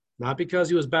killed. Not because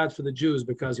he was bad for the Jews,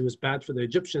 because he was bad for the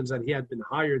Egyptians that he had been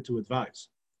hired to advise.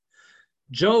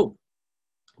 Job,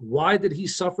 why did he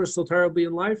suffer so terribly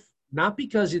in life? Not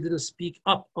because he didn't speak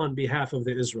up on behalf of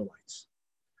the Israelites,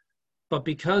 but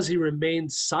because he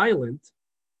remained silent,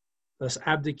 thus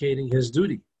abdicating his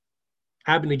duty,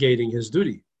 abnegating his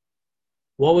duty.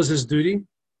 What was his duty?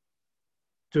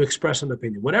 To express an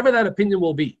opinion. Whatever that opinion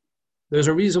will be, there's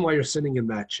a reason why you're sitting in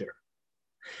that chair.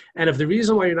 And if the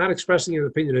reason why you're not expressing an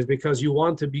opinion is because you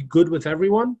want to be good with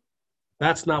everyone,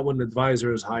 that's not what an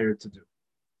advisor is hired to do.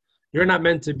 You're not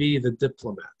meant to be the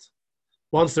diplomat.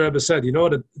 Once the Rebbe said, you know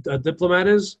what a diplomat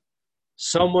is?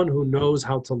 Someone who knows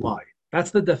how to lie.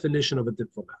 That's the definition of a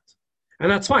diplomat. And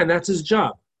that's fine, that's his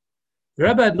job. The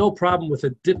Rebbe had no problem with a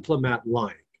diplomat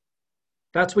lying.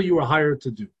 That's what you were hired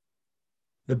to do.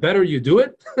 The better you do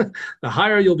it, the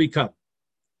higher you'll become,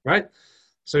 right?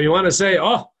 So you want to say,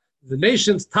 oh, the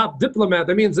nation's top diplomat,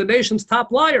 that means the nation's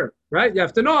top liar, right? You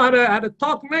have to know how to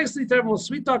talk nicely to everyone,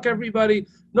 sweet talk everybody,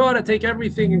 know how to take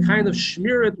everything and kind of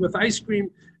smear it with ice cream,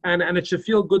 and it should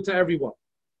feel good to everyone.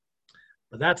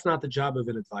 But that's not the job of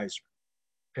an advisor.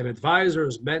 An advisor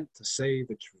is meant to say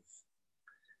the truth.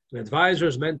 An advisor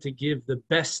is meant to give the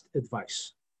best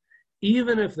advice,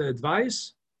 even if the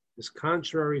advice is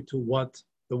contrary to what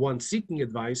the one seeking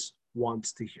advice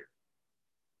wants to hear.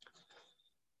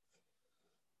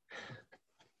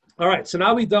 All right, so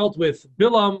now we dealt with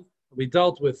Bilam, we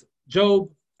dealt with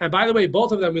Job, and by the way,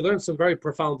 both of them, we learned some very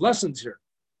profound lessons here.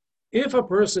 If a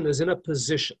person is in a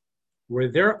position where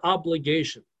their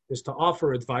obligation is to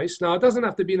offer advice, now it doesn't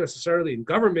have to be necessarily in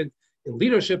government, in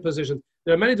leadership positions.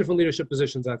 There are many different leadership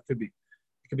positions that could be.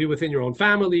 It could be within your own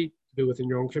family, it could be within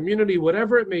your own community,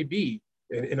 whatever it may be.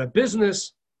 In a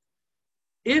business,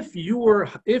 if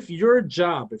your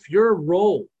job, if your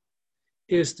role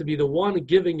is to be the one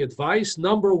giving advice,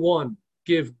 number one,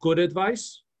 give good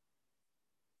advice.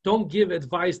 Don't give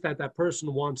advice that that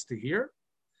person wants to hear.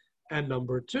 And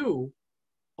number two,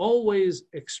 always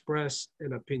express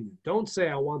an opinion. Don't say,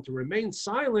 I want to remain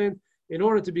silent in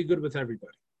order to be good with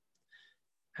everybody.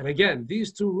 And again,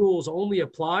 these two rules only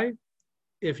apply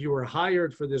if you were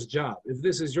hired for this job, if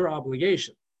this is your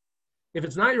obligation. If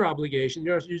it's not your obligation,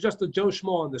 you're just a Joe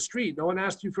Schmo on the street. No one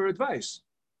asked you for advice.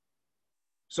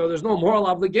 So there's no moral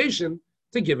obligation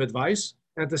to give advice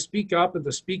and to speak up and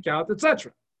to speak out,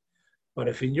 etc. But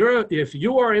if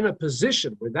you are in a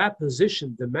position where that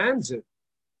position demands it,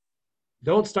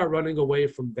 don't start running away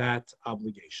from that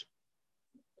obligation.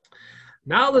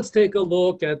 Now let's take a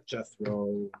look at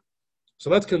Jethro. So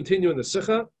let's continue in the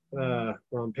Sikha. We're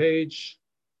on page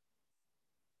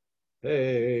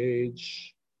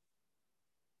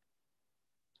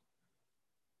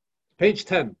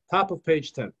 10, top of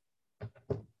page 10.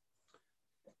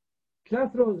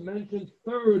 Jethro is mentioned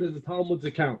third in the Talmud's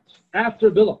account,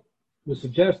 after Bilam, who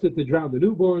suggested to drown the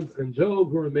newborns, and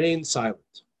Job, who remained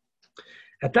silent.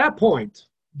 At that point,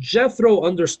 Jethro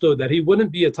understood that he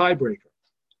wouldn't be a tiebreaker.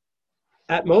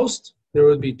 At most, there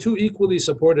would be two equally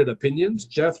supported opinions,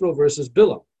 Jethro versus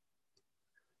Bilam.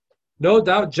 No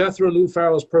doubt Jethro knew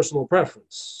Pharaoh's personal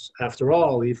preference. After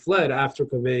all, he fled after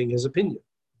conveying his opinion.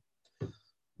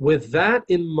 With that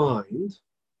in mind,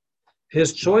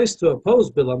 his choice to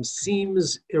oppose Bilam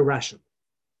seems irrational.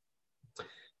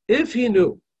 If he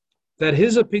knew that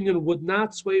his opinion would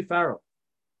not sway Pharaoh,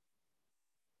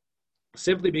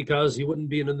 simply because he wouldn't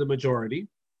be in the majority,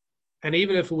 and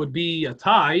even if it would be a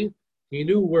tie, he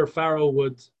knew where Pharaoh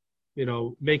would,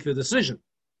 make the decision.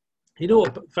 He knew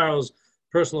what Pharaoh's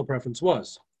personal preference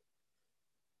was.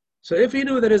 So if he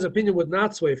knew that his opinion would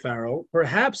not sway Pharaoh,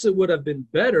 perhaps it would have been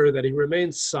better that he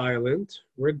remained silent,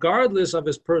 regardless of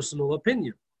his personal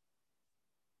opinion.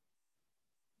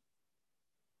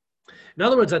 In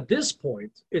other words, at this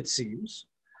point, it seems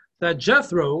that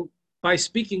Jethro, by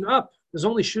speaking up, is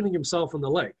only shooting himself in the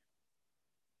leg.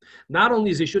 Not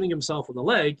only is he shooting himself in the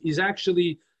leg, he's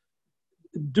actually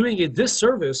doing a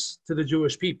disservice to the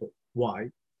Jewish people.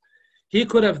 Why? He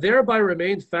could have thereby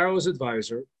remained Pharaoh's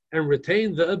advisor and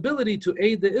retained the ability to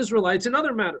aid the Israelites in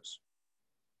other matters.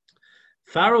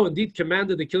 Pharaoh indeed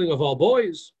commanded the killing of all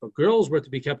boys, but girls were to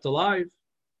be kept alive.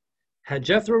 Had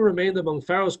Jethro remained among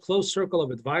Pharaoh's close circle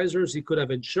of advisors, he could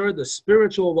have ensured the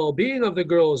spiritual well-being of the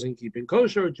girls in keeping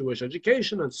kosher, Jewish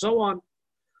education, and so on.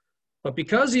 But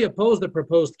because he opposed the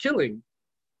proposed killing,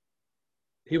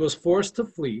 he was forced to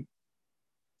flee,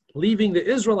 leaving the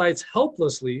Israelites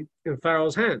helplessly in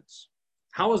Pharaoh's hands.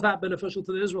 How is that beneficial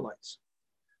to the Israelites?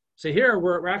 So here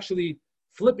we're actually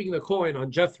flipping the coin on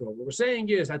Jethro. What we're saying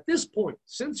is, at this point,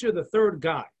 since you're the third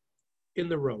guy in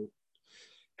the row,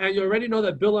 and you already know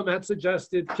that Bilam had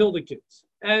suggested kill the kids,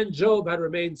 and Job had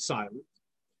remained silent,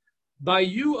 by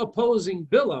you opposing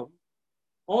Bilam,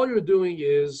 all you're doing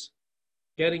is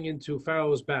getting into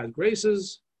Pharaoh's bad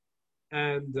graces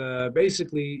and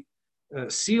basically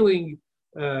sealing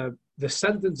the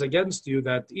sentence against you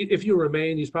that if you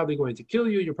remain, he's probably going to kill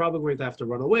you, you're probably going to have to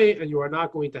run away, and you are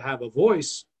not going to have a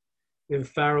voice in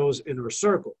Pharaoh's inner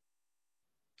circle.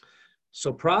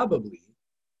 So probably,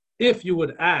 if you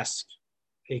would ask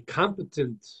a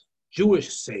competent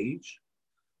Jewish sage,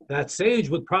 that sage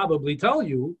would probably tell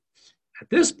you, at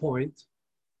this point,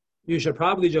 you should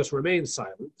probably just remain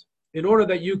silent in order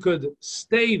that you could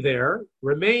stay there,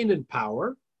 remain in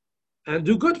power, and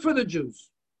do good for the Jews.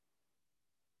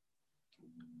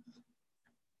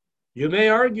 You may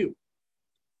argue,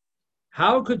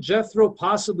 how could Jethro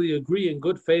possibly agree in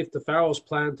good faith to Pharaoh's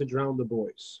plan to drown the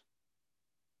boys?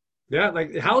 Yeah,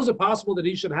 how is it possible that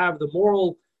he should have the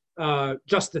moral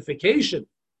justification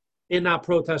in not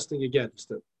protesting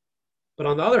against it? But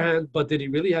on the other hand, did he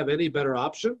really have any better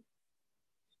option?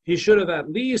 He should have at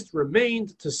least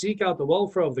remained to seek out the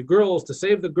welfare of the girls, to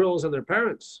save the girls and their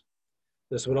parents.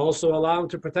 This would also allow him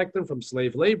to protect them from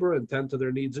slave labor and tend to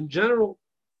their needs in general.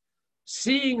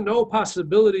 Seeing no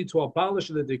possibility to abolish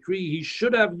the decree, he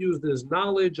should have used his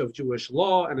knowledge of Jewish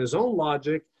law and his own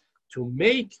logic to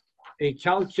make a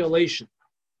calculation.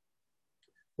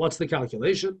 What's the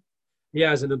calculation? He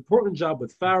has an important job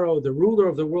with Pharaoh, the ruler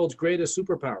of the world's greatest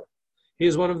superpower. He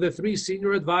is one of the 3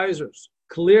 senior advisors.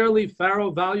 Clearly, Pharaoh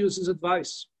values his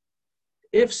advice.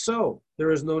 If so,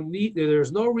 there is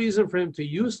no reason for him to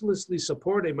uselessly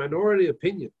support a minority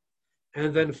opinion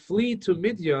and then flee to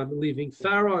Midian, leaving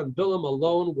Pharaoh and Bilam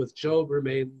alone with Job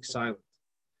remaining silent.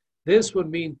 This would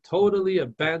mean totally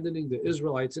abandoning the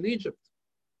Israelites in Egypt.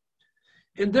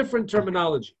 In different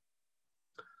terminology,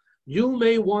 you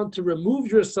may want to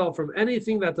remove yourself from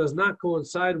anything that does not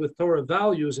coincide with Torah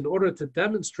values in order to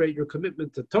demonstrate your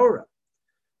commitment to Torah.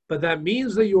 But that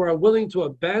means that you are willing to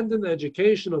abandon the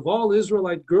education of all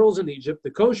Israelite girls in Egypt, the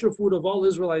kosher food of all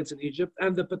Israelites in Egypt,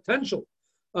 and the potential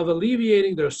of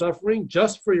alleviating their suffering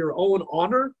just for your own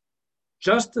honor,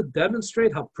 just to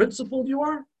demonstrate how principled you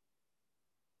are?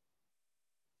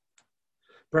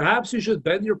 Perhaps you should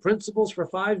bend your principles for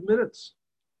 5 minutes.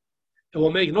 It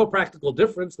will make no practical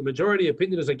difference. The majority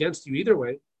opinion is against you either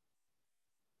way.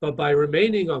 But by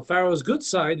remaining on Pharaoh's good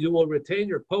side, you will retain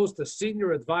your post as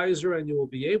senior advisor and you will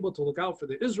be able to look out for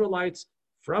the Israelites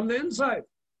from the inside.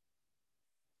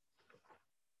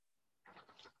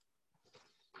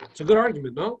 It's a good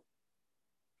argument, no?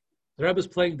 The Rebbe is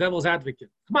playing devil's advocate.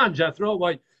 Come on, Jethro,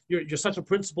 why you're such a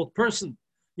principled person.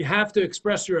 You have to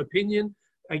express your opinion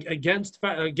against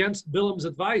Bilam's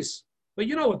advice. But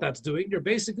you know what that's doing. You're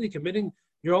basically committing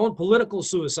your own political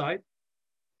suicide,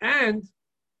 and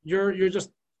you're just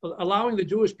allowing the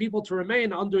Jewish people to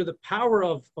remain under the power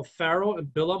of Pharaoh and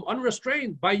Bilam,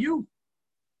 unrestrained by you.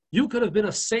 You could have been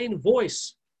a sane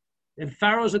voice in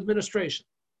Pharaoh's administration,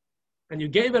 and you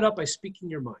gave it up by speaking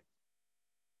your mind.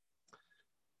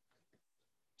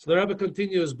 So the Rebbe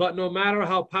continues, but no matter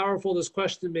how powerful this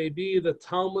question may be, the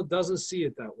Talmud doesn't see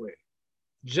it that way.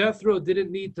 Jethro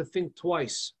didn't need to think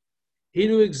twice. He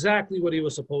knew exactly what he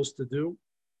was supposed to do.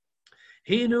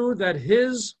 He knew that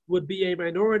his would be a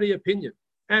minority opinion,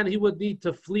 and he would need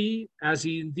to flee, as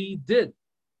he indeed did.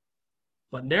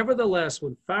 But nevertheless,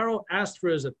 when Pharaoh asked for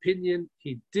his opinion,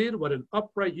 he did what an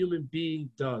upright human being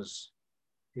does.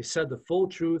 He said the full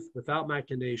truth without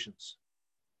machinations.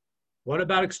 What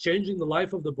about exchanging the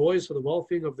life of the boys for the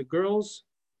well-being of the girls?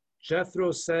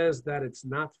 Jethro says that it's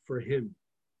not for him.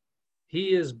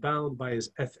 He is bound by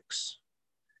his ethics.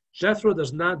 Jethro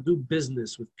does not do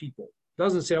business with people.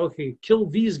 Doesn't say, okay, kill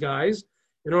these guys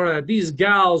in order that these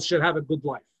gals should have a good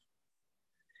life.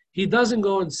 He doesn't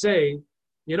go and say,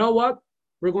 you know what?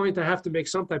 We're going to have to make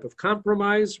some type of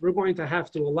compromise. We're going to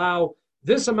have to allow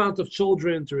this amount of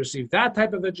children to receive that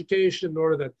type of education in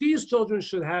order that these children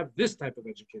should have this type of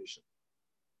education.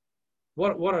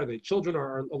 What are they? Children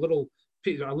are little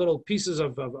pieces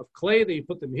of clay that you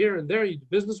put them here and there. You do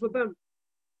business with them?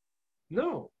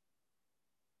 No.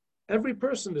 Every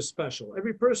person is special.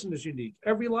 Every person is unique.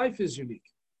 Every life is unique.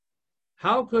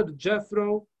 How could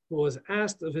Jethro, who was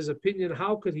asked of his opinion,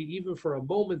 how could he even for a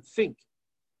moment think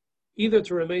either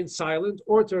to remain silent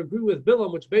or to agree with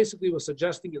Bilam, which basically was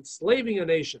suggesting enslaving a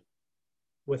nation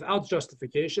without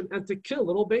justification and to kill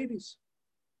little babies?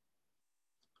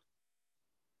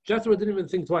 Jethro didn't even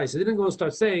think twice. He didn't go and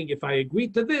start saying, if I agree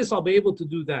to this, I'll be able to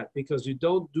do that, because you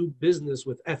don't do business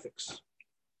with ethics.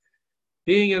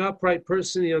 Being an upright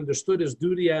person, he understood his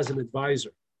duty as an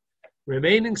advisor.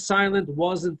 Remaining silent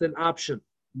wasn't an option,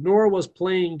 nor was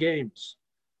playing games.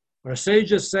 Our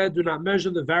sages said, do not measure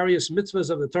the various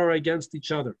mitzvahs of the Torah against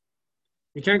each other.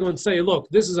 You can't go and say, look,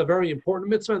 this is a very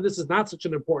important mitzvah, and this is not such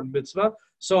an important mitzvah,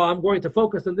 so I'm going to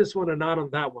focus on this one and not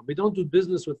on that one. We don't do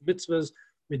business with mitzvahs.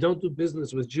 We don't do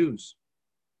business with Jews,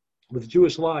 with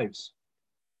Jewish lives,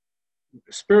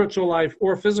 spiritual life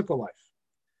or physical life.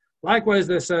 Likewise,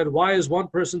 they said, why is one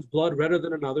person's blood redder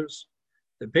than another's?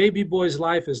 The baby boy's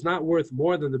life is not worth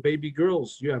more than the baby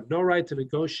girl's. You have no right to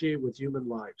negotiate with human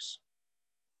lives.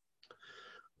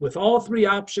 With all three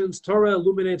options, Torah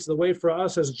illuminates the way for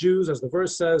us as Jews. As the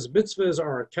verse says, mitzvahs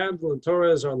are our candle and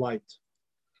Torah is our light.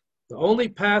 The only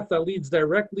path that leads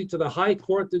directly to the high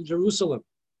court in Jerusalem,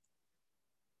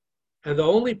 and the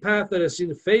only path that is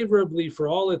seen favorably for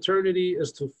all eternity,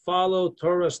 is to follow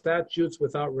Torah statutes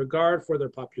without regard for their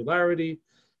popularity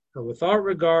and without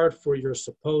regard for your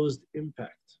supposed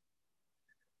impact.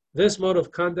 This mode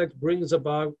of conduct brings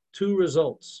about two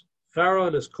results. Pharaoh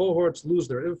and his cohorts lose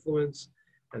their influence,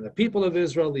 and the people of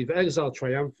Israel leave exile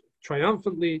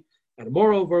triumphantly, and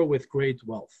moreover with great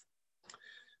wealth.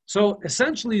 So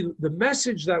essentially, the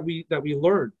message that we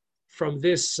learn from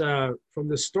this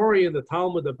story in the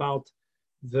Talmud about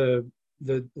the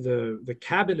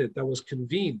cabinet that was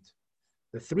convened,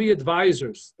 the three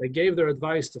advisors that gave their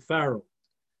advice to Pharaoh,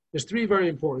 there's three very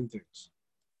important things.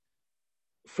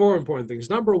 Four important things.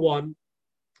 Number one,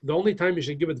 the only time you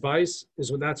should give advice is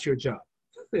when that's your job.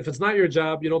 If it's not your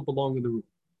job, you don't belong in the room.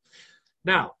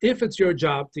 Now, if it's your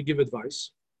job to give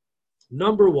advice,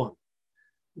 number one,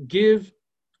 give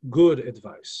good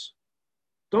advice.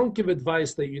 Don't give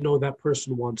advice that you know that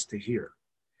person wants to hear.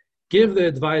 Give the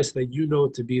advice that you know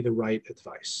to be the right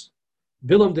advice.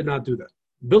 Bilam did not do that.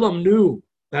 Bilam knew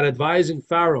that advising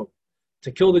Pharaoh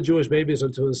to kill the Jewish babies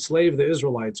and to enslave the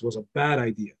Israelites was a bad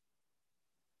idea.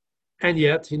 And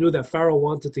yet he knew that Pharaoh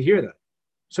wanted to hear that.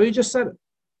 So he just said it.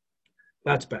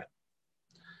 That's bad.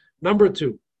 Number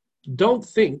two, don't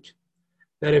think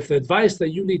that if the advice that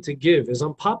you need to give is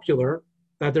unpopular,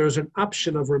 that there is an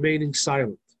option of remaining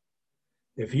silent.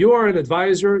 If you are an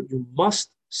advisor, you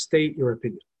must state your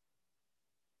opinion.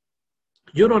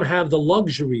 You don't have the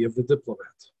luxury of the diplomat.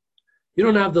 You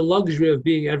don't have the luxury of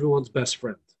being everyone's best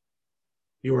friend.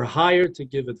 You are hired to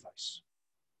give advice.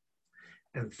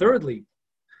 And thirdly,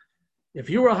 if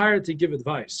you are hired to give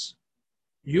advice,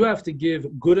 you have to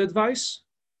give good advice,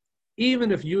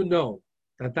 even if you know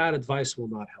that that advice will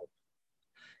not help.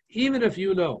 Even if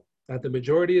you know that the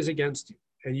majority is against you,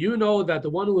 and you know that the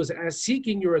one who is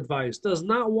seeking your advice does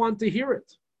not want to hear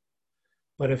it.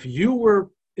 But if you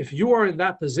are in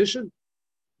that position,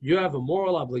 you have a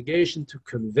moral obligation to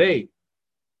convey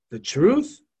the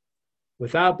truth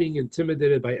without being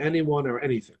intimidated by anyone or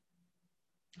anything.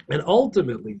 And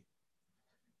ultimately,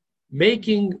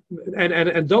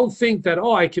 and don't think that,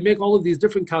 I can make all of these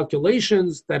different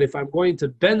calculations, that if I'm going to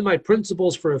bend my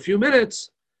principles for a few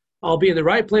minutes, I'll be in the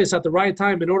right place at the right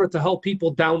time in order to help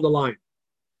people down the line.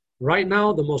 Right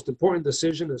now, the most important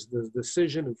decision is the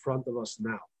decision in front of us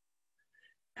now.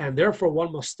 And therefore,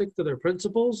 one must stick to their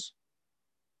principles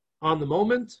on the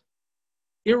moment,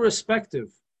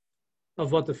 irrespective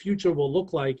of what the future will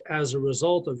look like as a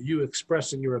result of you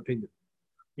expressing your opinion.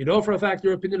 You know for a fact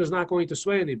your opinion is not going to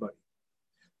sway anybody.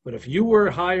 But if you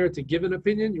were hired to give an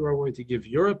opinion, you are going to give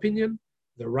your opinion,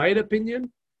 the right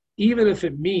opinion, even if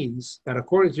it means that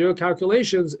according to your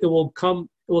calculations, it will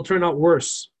turn out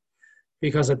worse.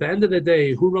 Because at the end of the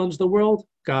day, who runs the world?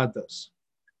 God does.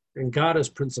 And God is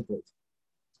principled.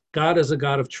 God is a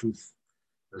God of truth.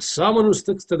 And someone who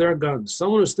sticks to their guns,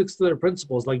 someone who sticks to their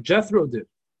principles, like Jethro did.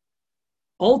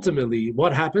 Ultimately,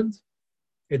 what happened?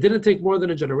 It didn't take more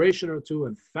than a generation or two,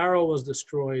 and Pharaoh was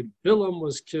destroyed, Bilam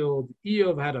was killed,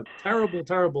 Eov had a terrible,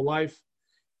 terrible life,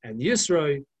 and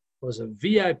Yisro was a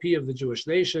VIP of the Jewish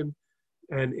nation,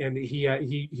 and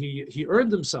he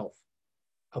earned himself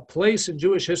a place in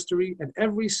Jewish history. And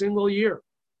every single year,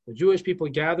 the Jewish people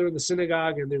gather in the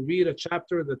synagogue and they read a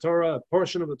chapter of the Torah, a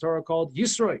portion of the Torah called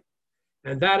Yisro.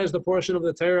 And that is the portion of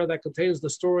the Torah that contains the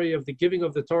story of the giving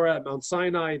of the Torah at Mount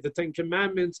Sinai. The Ten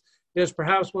Commandments is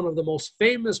perhaps one of the most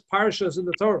famous parshas in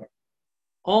the Torah,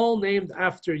 all named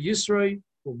after Yisro,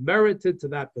 who merited to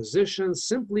that position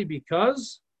simply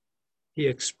because he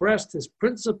expressed his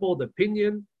principled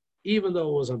opinion, even though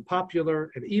it was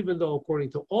unpopular, and even though,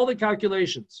 according to all the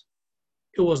calculations,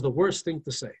 it was the worst thing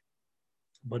to say.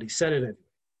 But he said it anyway.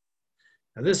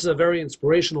 And this is a very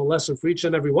inspirational lesson for each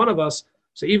and every one of us.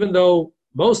 So even though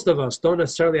most of us don't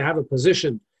necessarily have a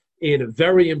position in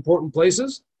very important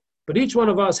places, but each one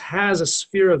of us has a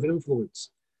sphere of influence.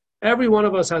 Every one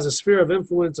of us has a sphere of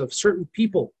influence of certain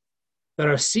people that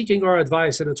are seeking our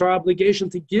advice, and it's our obligation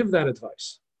to give that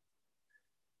advice.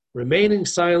 Remaining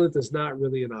silent is not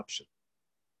really an option.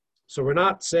 So we're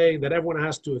not saying that everyone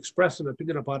has to express an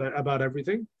opinion about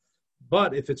everything,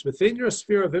 but if it's within your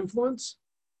sphere of influence,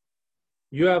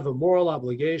 you have a moral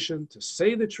obligation to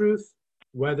say the truth,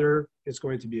 whether it's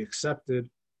going to be accepted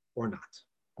or not.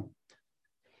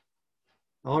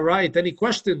 All right, any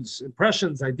questions,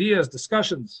 impressions, ideas,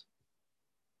 discussions?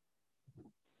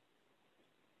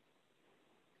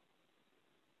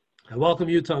 I welcome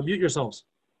you to unmute yourselves.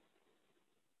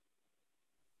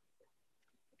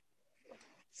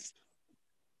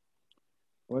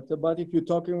 What about if you're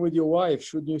talking with your wife?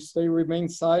 Should you remain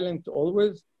silent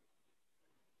always?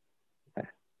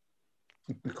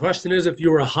 The question is if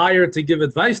you were hired to give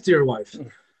advice to your wife.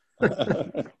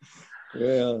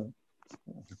 Yeah.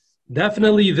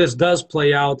 Definitely, this does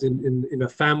play out in a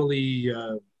family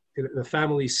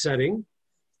setting.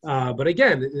 But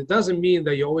again, it doesn't mean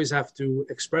that you always have to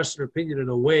express your opinion in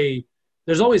a way.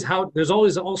 There's always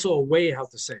also a way how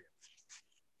to say it,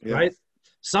 yeah. Right?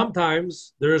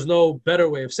 Sometimes there is no better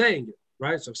way of saying it,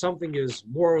 right? So if something is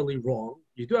morally wrong,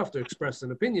 you do have to express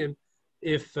an opinion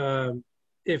if it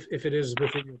is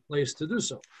within your place to do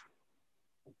so.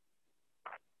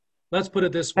 Let's put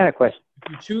it this way. I had a question.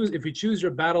 If you choose your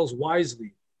battles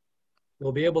wisely,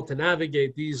 you'll be able to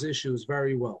navigate these issues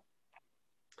very well.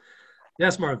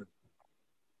 Yes, Marvin.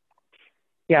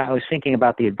 Yeah, I was thinking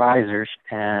about the advisors,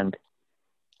 and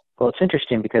well, it's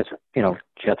interesting because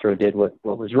Jethro did what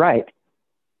was right,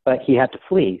 but he had to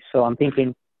flee. So I'm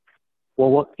thinking,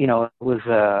 well, what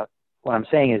I'm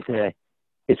saying is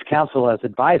his counsel as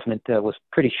advisement was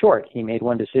pretty short. He made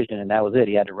one decision, and that was it.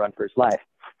 He had to run for his life.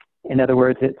 In other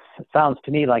words, it sounds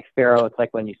to me like Pharaoh. It's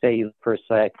like when you say you for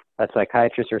a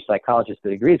psychiatrist or a psychologist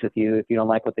that agrees with you. If you don't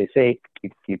like what they say,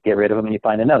 you get rid of them and you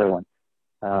find another one.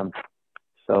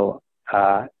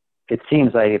 it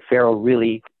seems like if Pharaoh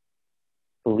really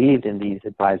believed in these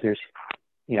advisors,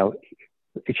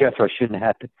 Jethro shouldn't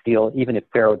have to feel, even if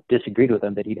Pharaoh disagreed with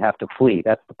him, that he'd have to flee.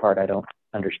 That's the part I don't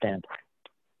understand.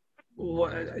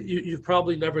 Well, you've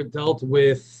probably never dealt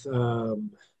with how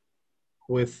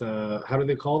do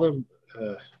they call them?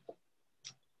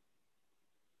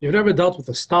 You've never dealt with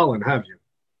a Stalin, have you?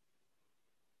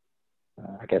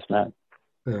 I guess not.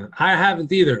 I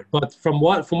haven't either. But from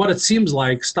what it seems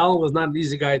like, Stalin was not an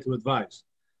easy guy to advise.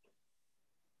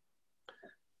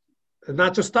 And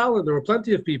not just Stalin, there were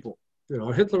plenty of people.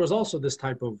 Hitler was also this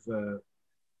type of, there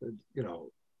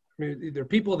are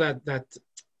people that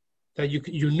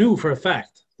you knew for a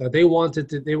fact that they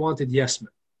wanted yes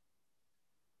men,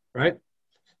 right?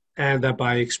 And that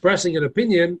by expressing an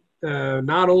opinion,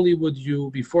 not only would you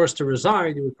be forced to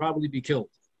resign, you would probably be killed.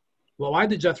 Well, why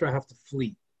did Jethro have to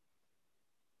flee?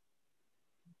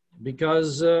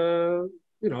 Because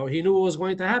he knew what was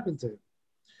going to happen to him.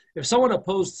 If someone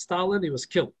opposed Stalin, he was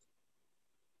killed.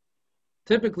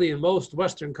 Typically, in most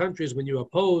Western countries, when you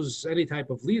oppose any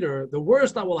type of leader, the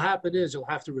worst that will happen is you'll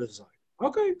have to resign.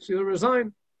 Okay, so you'll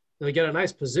resign. You'll get a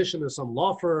nice position in some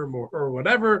law firm or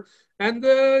whatever, and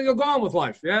you'll go on with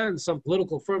life, in some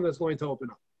political firm that's going to open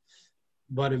up.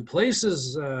 But in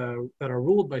places that are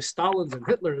ruled by Stalins and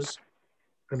Hitlers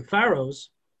and pharaohs,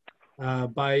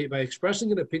 by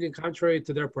expressing an opinion contrary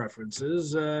to their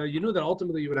preferences, you knew that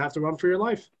ultimately you would have to run for your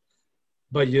life.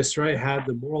 But Yisrael had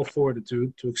the moral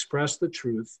fortitude to express the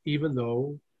truth, even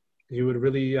though he would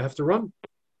really have to run.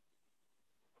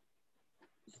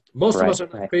 Most of us are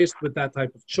not faced with that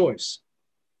type of choice,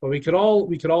 but we could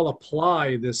all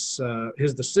apply this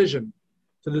his decision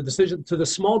to the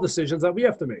small decisions that we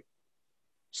have to make.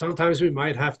 Sometimes we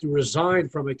might have to resign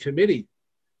from a committee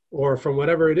or from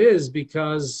whatever it is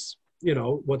because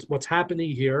what's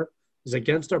happening here is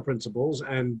against our principles,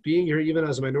 and being here even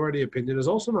as a minority opinion is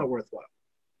also not worthwhile.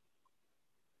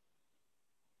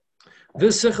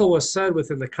 This sikha was said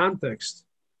within the context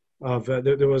of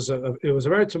it was a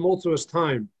very tumultuous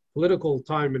time, political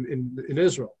time in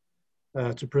Israel,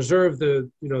 to preserve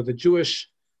the Jewish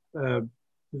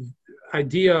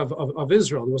idea of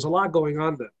Israel. There was a lot going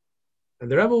on there,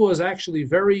 and the Rebbe was actually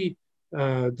very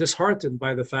disheartened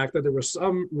by the fact that there were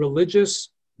some religious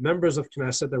members of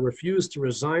Knesset that refused to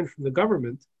resign from the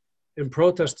government in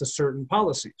protest to certain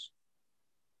policies.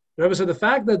 The Rebbe said the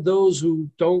fact that those who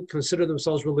don't consider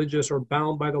themselves religious or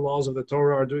bound by the laws of the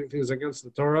Torah are doing things against the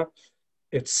Torah,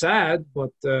 it's sad,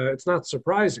 but it's not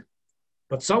surprising.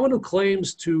 But someone who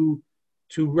claims to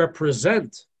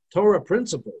represent Torah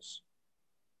principles,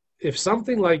 if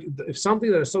something that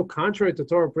is so contrary to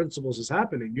Torah principles is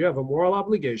happening, you have a moral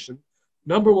obligation,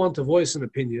 number one, to voice an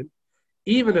opinion,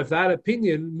 even if that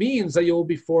opinion means that you will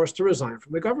be forced to resign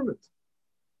from the government.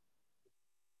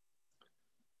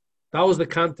 That was the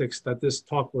context that this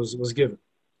talk was given.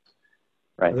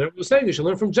 Right. They were saying you should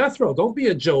learn from Jethro. Don't be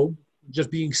a Job,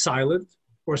 just being silent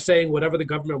or saying whatever the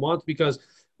government wants, because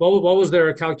what was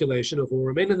their calculation? If we'll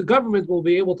remain in the government, we'll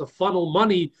be able to funnel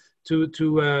money to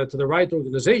the right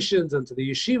organizations and to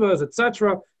the yeshivas,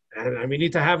 etc. And we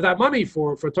need to have that money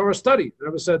for Torah study. The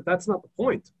Rebbe said that's not the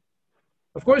point.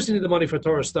 Of course you need the money for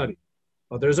Torah study,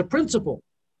 but there's a principle.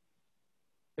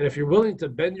 And if you're willing to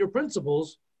bend your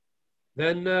principles,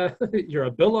 then you're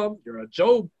a Bilam, you're a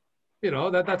Job.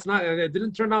 That's not, and it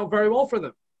didn't turn out very well for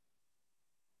them.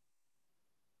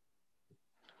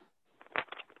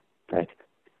 Right.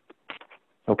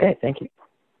 Okay, thank you.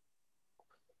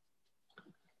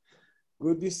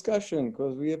 Good discussion,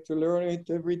 because we have to learn it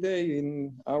every day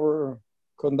in our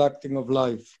conducting of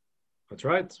life. That's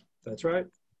right. That's right.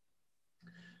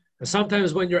 And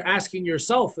sometimes when you're asking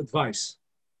yourself advice,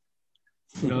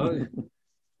 you're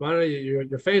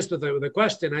faced with a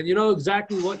question, and you know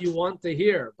exactly what you want to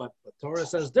hear, but the Torah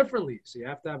says differently. So you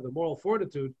have to have the moral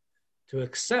fortitude to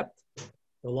accept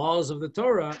the laws of the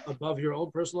Torah above your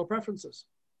own personal preferences.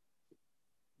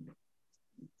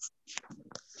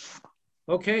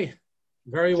 Okay,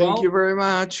 very well. Thank you very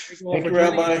much. Thank you,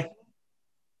 Rabbi.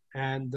 And